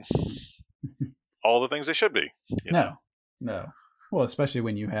doing all the things they should be. No. Well, especially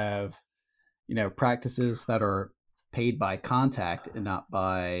when you have, practices that are paid by contact and not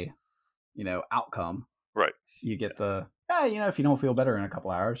by, outcome. Right. You get if you don't feel better in a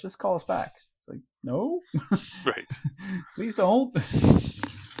couple hours, just call us back. It's like, no. Right. Please don't.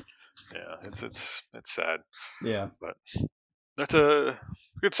 Yeah, it's sad. Yeah. But that's a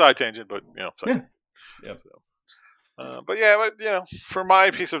good side tangent, but Yeah. So, but for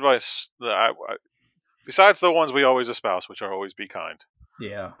my piece of advice, besides the ones we always espouse, which are always be kind.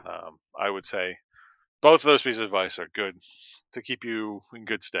 Yeah. I would say both of those pieces of advice are good to keep you in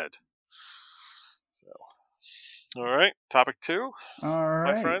good stead. So, all right, topic 2. All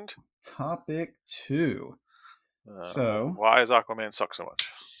right, my friend. Topic 2. So, why does Aquaman suck so much?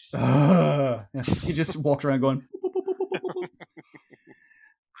 He just walked around going.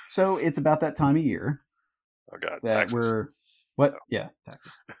 So it's about that time of year. Oh God, that Texas. We're what? Oh. Yeah,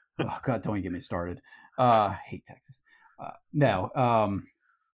 Texas. Oh God, don't even get me started. I hate Texas.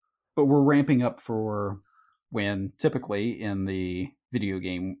 But we're ramping up for when typically in the video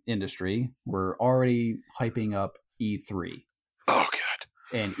game industry, we're already hyping up E3. Oh God.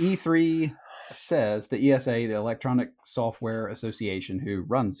 And E3 says the ESA, the Electronic Software Association, who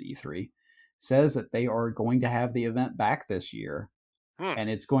runs E3, says that they are going to have the event back this year.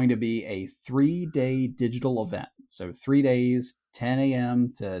 And it's going to be a 3-day digital event. So 3 days 10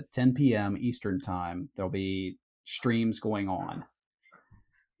 a.m. to 10 p.m. Eastern time. There'll be streams going on.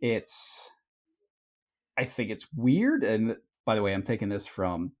 I think it's weird. And by the way, I'm taking this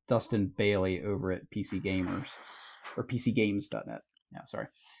from Dustin Bailey over at PC Gamers or PCGames.net. Yeah, sorry.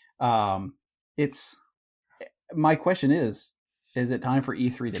 My question is it time for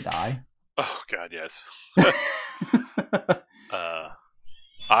E3 to die? Oh God, yes.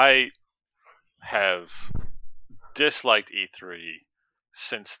 I have disliked E3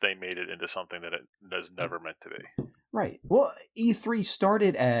 since they made it into something that it was never meant to be. Right. Well, E3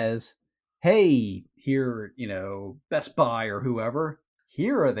 started as, hey, here, Best Buy or whoever,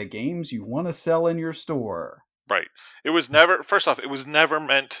 here are the games you want to sell in your store. Right. It was never, first off, it was never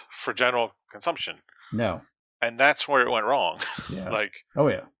meant for general consumption. No. And that's where it went wrong. Yeah. Oh,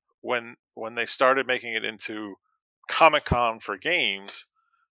 yeah. When they started making it into Comic-Con for games,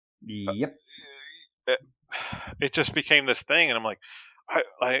 yep, it just became this thing, and I'm like,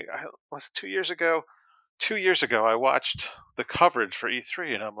 I was 2 years ago. 2 years ago, I watched the coverage for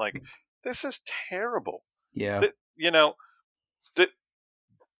E3, and I'm like, this is terrible. Yeah,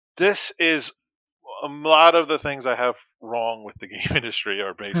 this is a lot of the things I have wrong with the game industry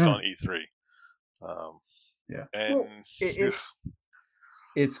are based on E3. Yeah, and well,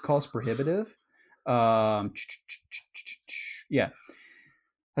 it's cost prohibitive. Yeah.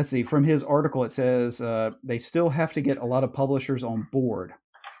 Let's see. From his article, it says they still have to get a lot of publishers on board.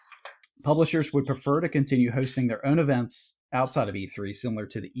 Publishers would prefer to continue hosting their own events outside of E3, similar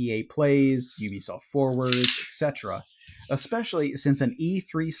to the EA Plays, Ubisoft Forwards, etc., especially since an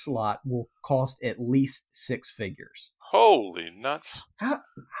E3 slot will cost at least six figures. Holy nuts.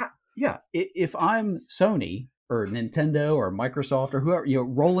 Yeah, if I'm Sony or Nintendo or Microsoft or whoever,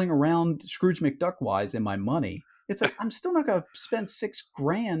 rolling around Scrooge McDuck-wise in my money, it's like, I'm still not going to spend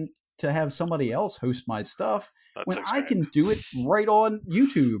 $6,000 to have somebody else host my stuff. That's when I can do it right on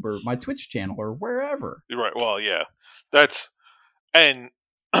YouTube or my Twitch channel or wherever. Right. Well, yeah. And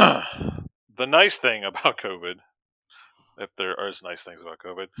the nice thing about COVID, if there are nice things about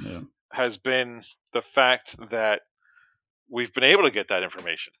COVID, has been the fact that we've been able to get that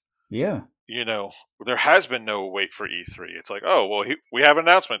information. Yeah. There has been no wait for E3. It's like, oh, well, we have an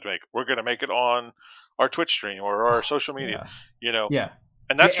announcement to make. We're going to make it on our Twitch stream or our social media. Yeah.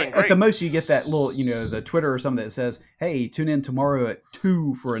 And that's been great. At the most, you get that little, the Twitter or something that says, hey, tune in tomorrow at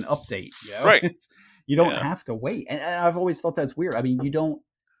 2 for an update. Right. You don't have to wait. And I've always thought that's weird. I mean,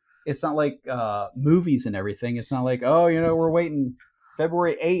 it's not like movies and everything. It's not like, oh, we're waiting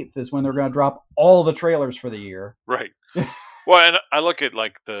February 8th is when they're going to drop all the trailers for the year. Right. Well, and I look at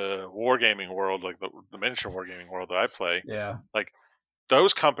like the wargaming world, like the miniature wargaming world that I play. Yeah. Like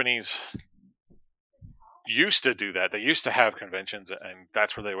those companies used to do that. They used to have conventions, and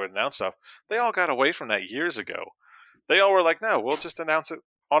that's where they would announce stuff. They all got away from that years ago. They all were like, no, we'll just announce it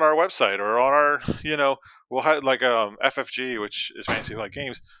on our website or on our, we'll have like FFG, which is Fantasy Flight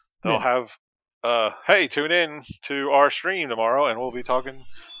Games. They'll have, hey, tune in to our stream tomorrow, and we'll be talking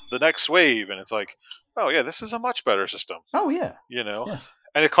the next wave. And it's like, oh yeah, this is a much better system. Oh yeah.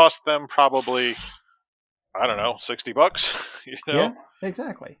 And it cost them probably, I don't know, $60. Yeah,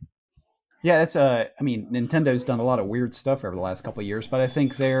 exactly. Yeah, Nintendo's done a lot of weird stuff over the last couple of years, but I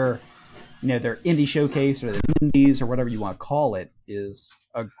think their indie showcase or their indies or whatever you want to call it is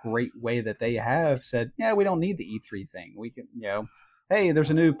a great way that they have said, yeah, we don't need the E3 thing. We can, hey,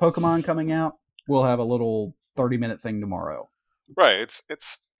 there's a new Pokemon coming out. We'll have a little 30-minute thing tomorrow. Right. It's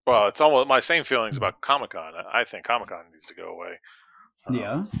almost my same feelings about Comic-Con. I think Comic-Con needs to go away.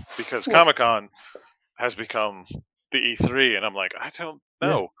 Yeah. Because Comic-Con has become the E3, and I'm like, I don't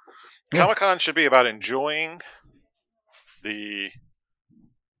know. Yeah. Comic-Con should be about enjoying the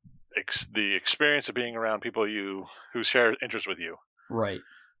experience of being around people who share interests with you. Right.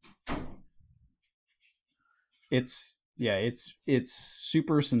 It's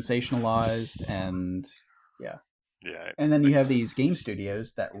super sensationalized and yeah. Yeah. And then you have these game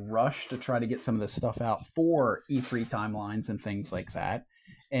studios that rush to try to get some of this stuff out for E3 timelines and things like that.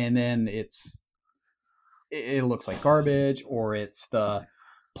 And then it looks like garbage, or it's the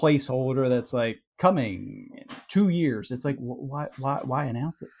placeholder that's like coming in 2 years. It's like, why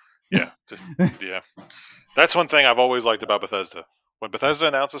announce it? Yeah. That's one thing I've always liked about Bethesda. When Bethesda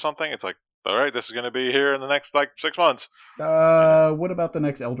announces something, it's like, all right, this is going to be here in the next 6 months. What about the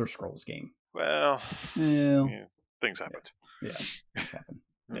next Elder Scrolls game? Well, yeah, things happen. Yeah, things happen.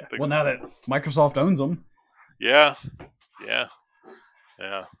 Yeah. Well, now that Microsoft owns them. Yeah.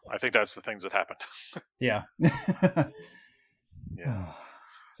 I think that's the things that happened. Yeah. Yeah.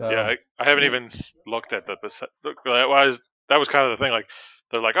 So, yeah, I haven't even looked at that was kind of the thing. Like,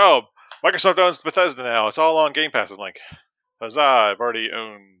 they're like, oh, Microsoft owns Bethesda now. It's all on Game Pass. I'm like, huzzah! I've already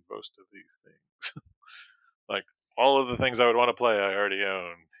owned most of these things. Like all of the things I would want to play, I already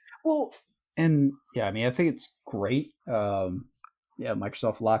own. Well, and yeah, I mean, I think it's great. Yeah,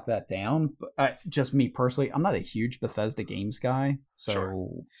 Microsoft locked that down. But just me personally, I'm not a huge Bethesda games guy, so Sure.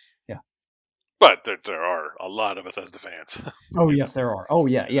 yeah. But there are a lot of Bethesda fans. Oh yes, there are. Oh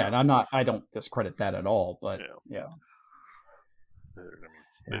yeah, yeah. And I don't discredit that at all. But yeah. I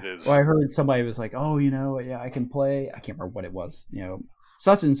mean, it is. Well, I heard somebody was like, "Oh, yeah, I can play." I can't remember what it was.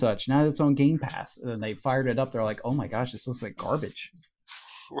 Such and such. Now it's on Game Pass, and then they fired it up. They're like, "Oh my gosh, this looks like garbage."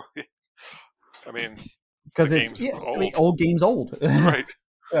 I mean, because it's old. I mean, old game's old. Right.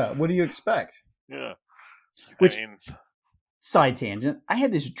 Yeah. What do you expect? Yeah. Which, side tangent, I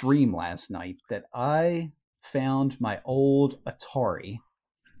had this dream last night that I found my old Atari,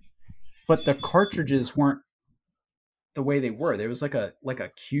 but the cartridges weren't the way they were. There was like a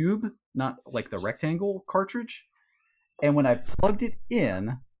cube, not like the rectangle cartridge. And when I plugged it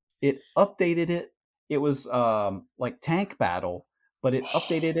in, it updated it. It was like Tank Battle, but it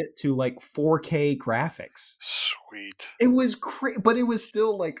updated it to like 4K graphics. Sweet. It was but it was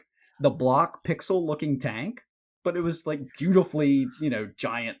still like the block pixel looking tank, but it was like beautifully,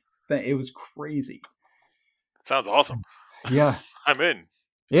 giant thing. It was crazy. Sounds awesome. Yeah. I'm in.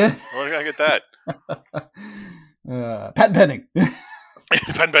 Yeah. Where can I get that? Patent pending.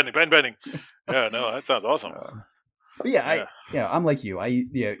 Pen bending. Yeah, no, that sounds awesome. But yeah, I'm like you.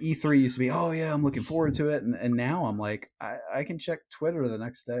 E3 used to be, oh yeah, I'm looking forward to it, and now I'm like, I can check Twitter the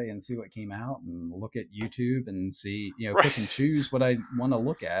next day and see what came out, and look at YouTube and see, pick and choose what I want to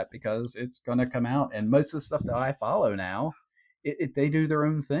look at because it's gonna come out, and most of the stuff that I follow now, they do their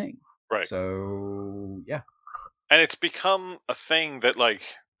own thing. Right. So yeah. And it's become a thing that like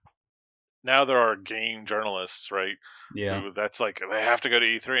now there are game journalists, right? Yeah. That's like they have to go to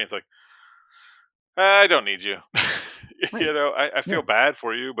E3. And it's like I don't need you. Right. I feel bad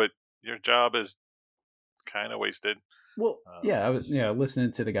for you, but your job is kind of wasted. Well, I was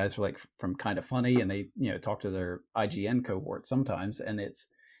listening to the guys from Kind of Funny, and they talk to their IGN cohort sometimes, and it's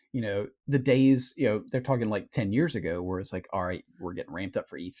the days they're talking like 10 years ago where it's like, all right, we're getting ramped up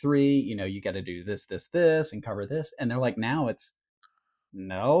for E3, you got to do this and cover this, and they're like, now it's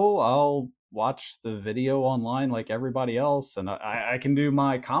no, I'll watch the video online like everybody else, and I can do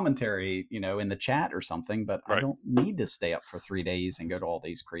my commentary, in the chat or something, but right. I don't need to stay up for 3 days and go to all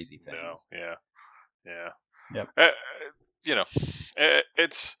these crazy things. No, yeah. Yep.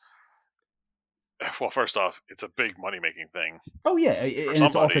 It's well, first off, it's a big money-making thing. Oh yeah, and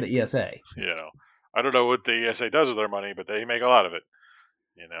it's all for the ESA. I don't know what the ESA does with their money, but they make a lot of it.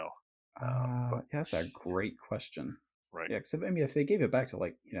 That's a great question. Right. Yeah, except if they gave it back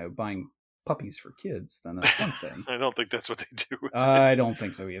to buying puppies for kids, then that's one thing. I don't think that's what they do. I don't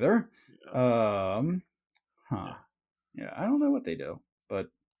think so either. Yeah. Yeah, I don't know what they do, but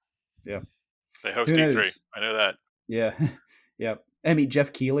yeah. They host E3. I know that. Yeah. Yep. I mean,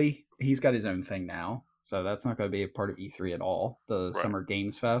 Jeff Keighley, he's got his own thing now, so that's not going to be a part of E3 at all. The Summer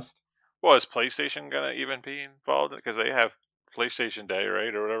Games Fest. Well, is PlayStation going to even be involved? Because they have PlayStation Day,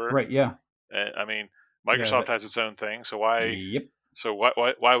 right, or whatever. Right. Yeah. And I mean, Microsoft has its own thing, so why? Yep. So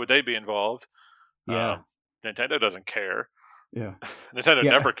why would they be involved? Yeah. Nintendo doesn't care. Yeah. Nintendo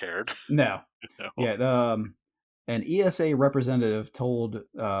never cared. No. Yeah. An ESA representative told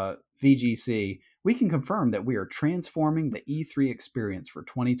VGC, "We can confirm that we are transforming the E3 experience for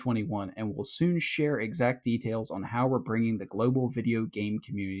 2021 and will soon share exact details on how we're bringing the global video game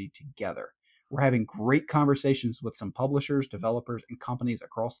community together. We're having great conversations with some publishers, developers, and companies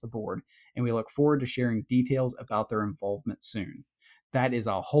across the board, and we look forward to sharing details about their involvement soon." That is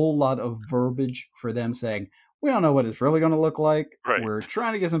a whole lot of verbiage for them saying, we don't know what it's really going to look like. Right. We're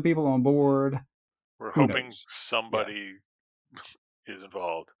trying to get some people on board. We're hoping somebody is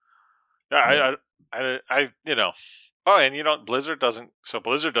involved. Yeah, I Oh, and Blizzard doesn't. So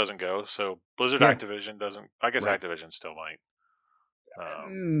Blizzard doesn't go. So Blizzard Activision doesn't. I guess Activision still might.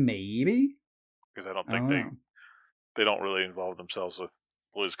 Maybe. Because I don't think they don't really involve themselves with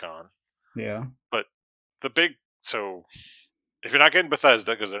BlizzCon. Yeah. But so if you're not getting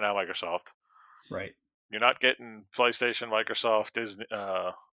Bethesda because they're now Microsoft, right? You're not getting PlayStation, Microsoft, Disney,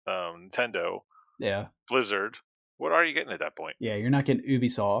 Nintendo, Blizzard. What are you getting at that point? Yeah, you're not getting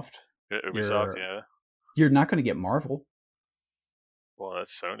Ubisoft. Ubisoft, You're not going to get Marvel. Well,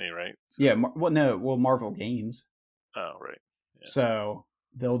 that's Sony, right? So. Yeah. Marvel Games. Oh, right. Yeah. So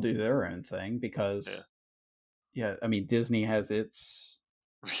they'll do their own thing because. Yeah, I mean Disney has its.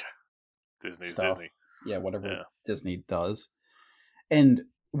 Disney's Disney. Yeah, whatever Disney does. And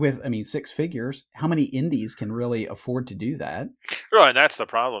with, I mean, six figures, how many indies can really afford to do that? Right, and that's the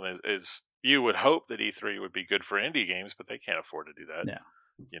problem is you would hope that E3 would be good for indie games, but they can't afford to do that. Yeah.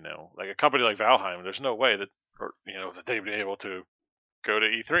 Like a company like Valheim, there's no way that, that they'd be able to go to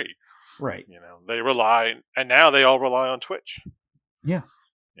E3. Right. They rely, and now they all rely on Twitch. Yeah.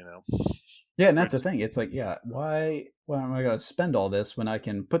 Yeah, and that's the thing. It's like, yeah, why am I going to spend all this when I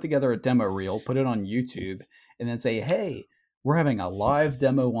can put together a demo reel, put it on YouTube, and then say, hey, we're having a live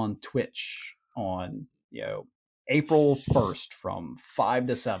demo on Twitch on, April 1st from 5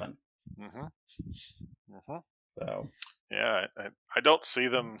 to 7. Mm-hmm. Mm-hmm. So. Yeah, I don't see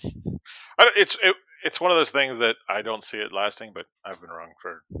them. It's one of those things that I don't see it lasting, but I've been wrong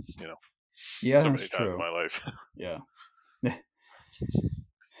for yeah, so many times true. in my life. Yeah.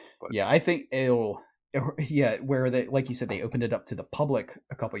 Yeah, I think it'll. Yeah, where they, like you said, they opened it up to the public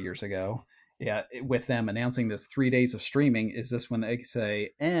a couple years ago. Yeah, with them announcing this 3 days of streaming, is this when they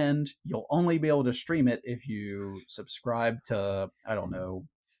say, and you'll only be able to stream it if you subscribe to, I don't know,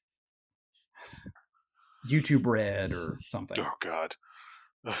 YouTube Red or something. Oh God.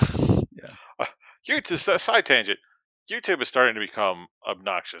 Yeah. YouTube, side tangent. YouTube is starting to become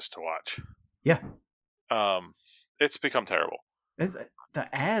obnoxious to watch. Yeah. It's become terrible.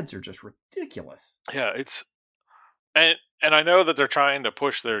 The ads are just ridiculous. Yeah, and I know that they're trying to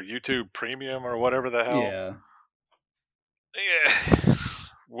push their YouTube Premium or whatever the hell. Yeah. Yeah.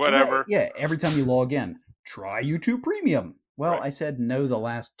 Whatever. Yeah, every time you log in, try YouTube Premium. Well, right. I said no the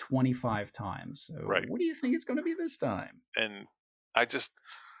last 25 times. So right. What do you think it's going to be this time? And it's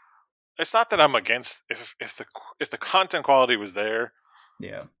not that I'm against if the content quality was there.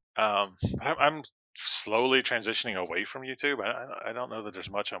 Yeah. I'm slowly transitioning away from YouTube. I don't know that there's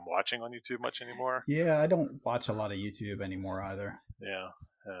much I'm watching on YouTube much anymore. Yeah, I don't watch a lot of YouTube anymore either. Yeah.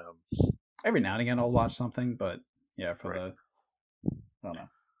 Every now and again I'll watch something, but yeah, for right. I don't know.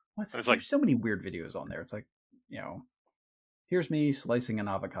 There's like so many weird videos on there. It's like, here's me slicing an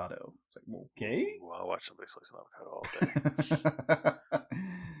avocado. It's like, okay. Well, I'll watch somebody slice an avocado all day.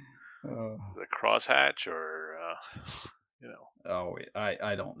 Is it crosshatch or, Oh,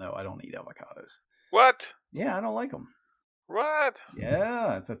 I don't know. I don't eat avocados. What? Yeah, I don't like them. What?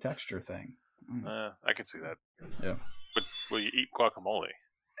 Yeah, it's a texture thing. I can see that. Yeah. But will you eat guacamole?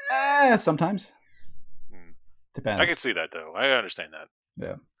 Sometimes. Depends. I can see that, though. I understand that.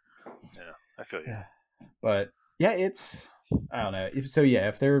 Yeah. Yeah, I feel you. Yeah. But, yeah, I don't know. So, yeah,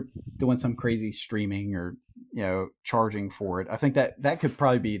 if they're doing some crazy streaming or, charging for it, I think that could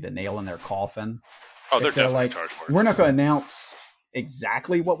probably be the nail in their coffin. Oh, they're definitely charged for it. We're not going to announce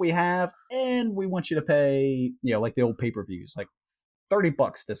exactly what we have, and we want you to pay, like the old pay-per-views, like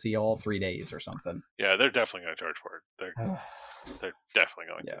 $30 to see all 3 days or something. Yeah, they're definitely going to charge for it. They're definitely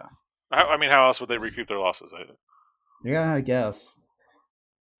going to. I mean, how else would they recoup their losses? Yeah, I guess.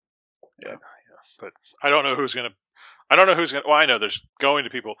 Yeah. But I don't know who's going to. Well, I know there's going to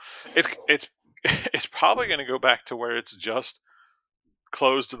people. It's probably going to go back to where it's just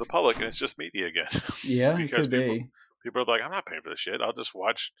closed to the public and it's just media again. Yeah, because people are like, I'm not paying for this shit. I'll just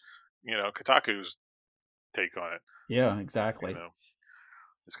watch, Kotaku's take on it. Yeah, exactly.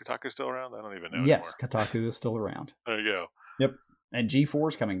 Is Kotaku still around? I don't even know yes, anymore. Kotaku is still around. There you go. Yep. And G4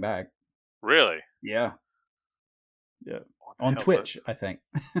 is coming back. Really? Yeah. Yeah. On Twitch, I think.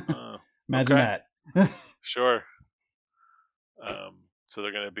 Imagine that. Sure. So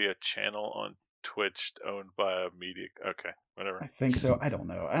they're going to be a channel on Twitch owned by a media. Okay, whatever. I think so. I don't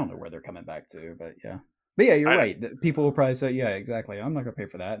know. I don't know where they're coming back to, but yeah. But yeah, you're right. People will probably say, yeah, exactly. I'm not going to pay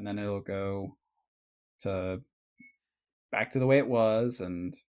for that. And then it'll go back to the way it was.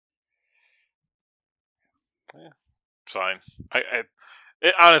 And yeah, it's fine.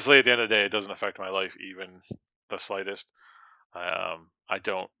 Honestly, at the end of the day, it doesn't affect my life even the slightest. I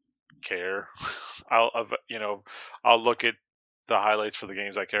don't care. I'll look at the highlights for the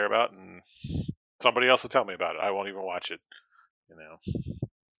games I care about, and somebody else will tell me about it. I won't even watch it.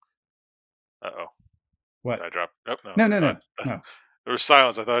 Uh-oh. What? Did I drop? Oh, no. No. There was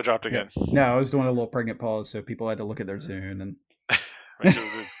silence. I thought I dropped again. Yeah. No, I was doing a little pregnant pause, so people had to look at their Zune and.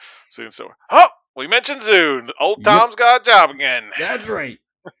 Zune. So, we mentioned Zune. Old Tom's got a job again. That's right.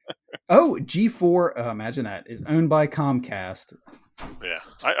 Oh, G4. Imagine that is owned by Comcast. Yeah,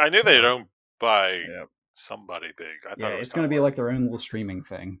 I knew they had owned by somebody big. I thought it's going to be like their own little streaming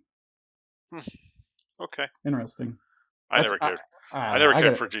thing. Okay. Interesting. I never cared. I never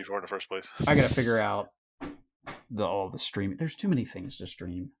cared for G4 in the first place. I got to figure out all the streaming. There's too many things to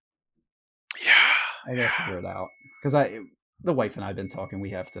stream. Yeah. I got to figure it out because the wife and I have been talking.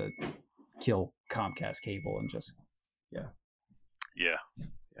 We have to kill Comcast cable and just Yeah.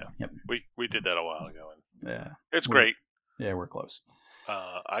 Yep. We did that a while ago, and yeah, it's great. Yeah, we're close.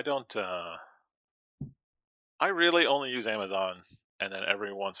 I don't. I really only use Amazon, and then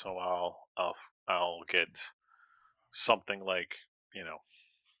every once in a while, I'll get something like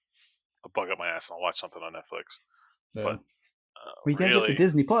a bug up my ass, and I'll watch something on Netflix. Yeah. But you gotta really, get the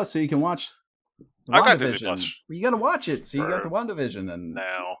Disney Plus so you can watch. I've got Disney Plus. Well, you gotta watch it, so you got the WandaVision and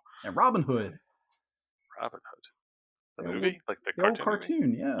Robin Hood. Robin Hood, the movie, like the old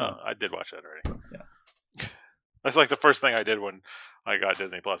cartoon. Yeah. Oh, I did watch that already. Yeah. That's like the first thing I did when I got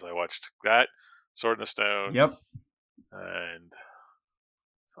Disney Plus. I watched that, Sword in the Stone. Yep. And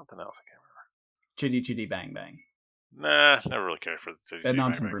something else I can't remember. Chitty Chitty Bang Bang. Nah, never really cared for the Chitty Chitty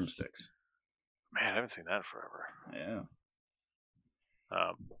Bang Bang. and Broomsticks. Man, I haven't seen that in forever. Yeah.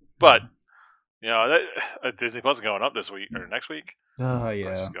 But Disney Plus is going up this week or next week. Oh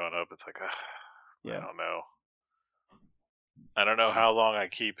yeah. It's going up. It's like, I don't know. I don't know how long I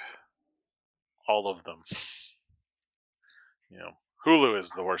keep all of them. Hulu is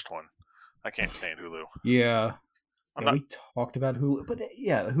the worst one. I can't stand Hulu. Yeah. We talked about Hulu, but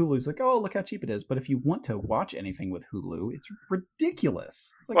Hulu's like, oh, look how cheap it is. But if you want to watch anything with Hulu, it's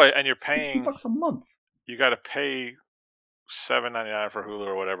ridiculous. It's like and you're paying $60 a month. You got to pay $7.99 for Hulu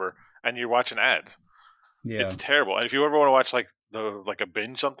or whatever, and you're watching ads. Yeah, it's terrible. And if you ever want to watch like a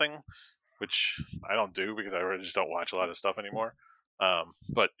binge something, which I don't do because I really just don't watch a lot of stuff anymore.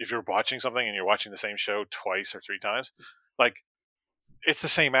 But if you're watching something and you're watching the same show twice or three times, like, it's the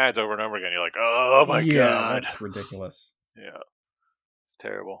same ads over and over again. You're like, oh my god, that's ridiculous. Yeah, it's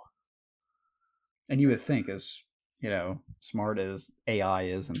terrible. And you would think, as smart as AI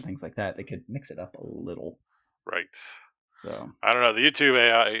is and things like that, they could mix it up a little. Right. So I don't know. The YouTube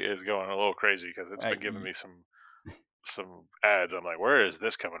AI is going a little crazy because it's been giving me some ads. I'm like, where is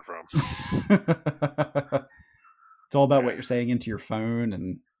this coming from? It's all about what you're saying into your phone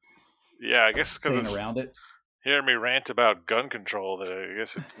and I guess because it's around it. Hearing me rant about gun control, that I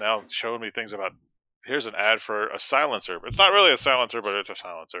guess it's now showing me things about. Here's an ad for a silencer. It's not really a silencer, but it's a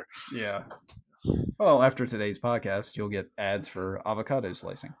silencer. Yeah. Well, after today's podcast, you'll get ads for avocado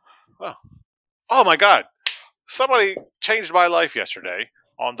slicing. Oh my God! Somebody changed my life yesterday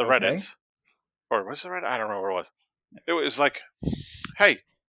on the Reddit. Or was it Reddit? I don't know where it was. It was like, hey,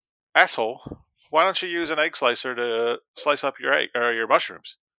 asshole, why don't you use an egg slicer to slice up your egg or your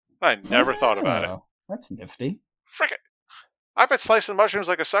mushrooms? I never thought about it. That's nifty. Frick it. I've been slicing mushrooms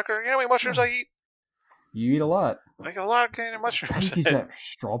like a sucker. You know how many mushrooms I eat? You eat a lot. I eat a lot of candy mushrooms. How do you use that?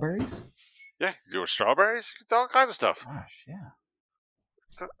 Strawberries? Yeah, you do strawberries. You do all kinds of stuff. Gosh, yeah.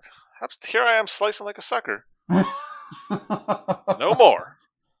 Here I am slicing like a sucker. No more.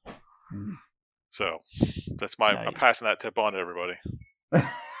 So, that's I'm passing that tip on to everybody.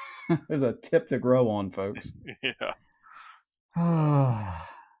 There's a tip to grow on, folks. Yeah.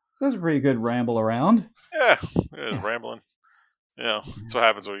 That was a pretty good ramble around. Yeah, it is rambling. That's what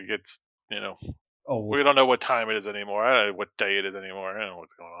happens when you get, we don't know what time it is anymore. I don't know what day it is anymore. I don't know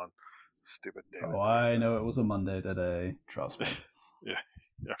what's going on. Stupid day. I know it was a Monday today. Trust me. Yeah,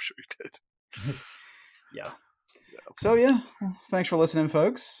 I'm sure you did. Yeah. So, thanks for listening,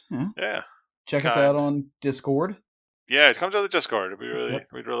 folks. Yeah. Check us out on Discord. Yeah, come to the Discord. We'd really like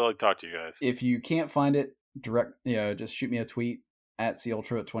to talk to you guys. If you can't find it, just shoot me a tweet at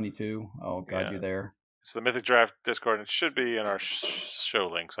CLTruett22. I'll guide you there. It's the Mythic Draft Discord. It should be in our show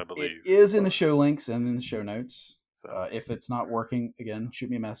links, I believe. It is in the show links and in the show notes. So. If it's not working, again,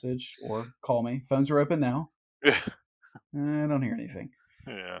 shoot me a message or call me. Phones are open now. I don't hear anything.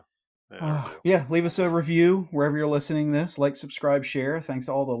 Yeah. Leave us a review wherever you're listening to this. Like, subscribe, share. Thanks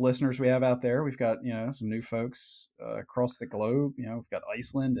to all the listeners we have out there. We've got, some new folks across the globe. We've got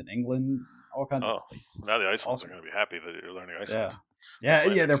Iceland and England, all kinds of places. Now the Icelanders are going to be happy that you're learning Iceland.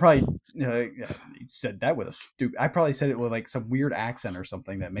 Yeah, they're probably, you said that with a stupid, I probably said it with like some weird accent or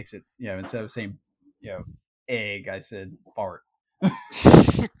something that makes it, instead of saying, egg, I said fart.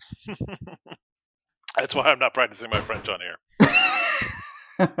 That's why I'm not practicing my French on here.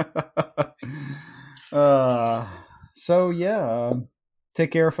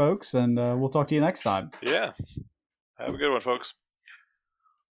 Take care, folks, and we'll talk to you next time. Yeah. Have a good one, folks.